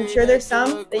now. I'm sure there's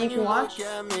some that you can watch.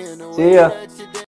 See ya.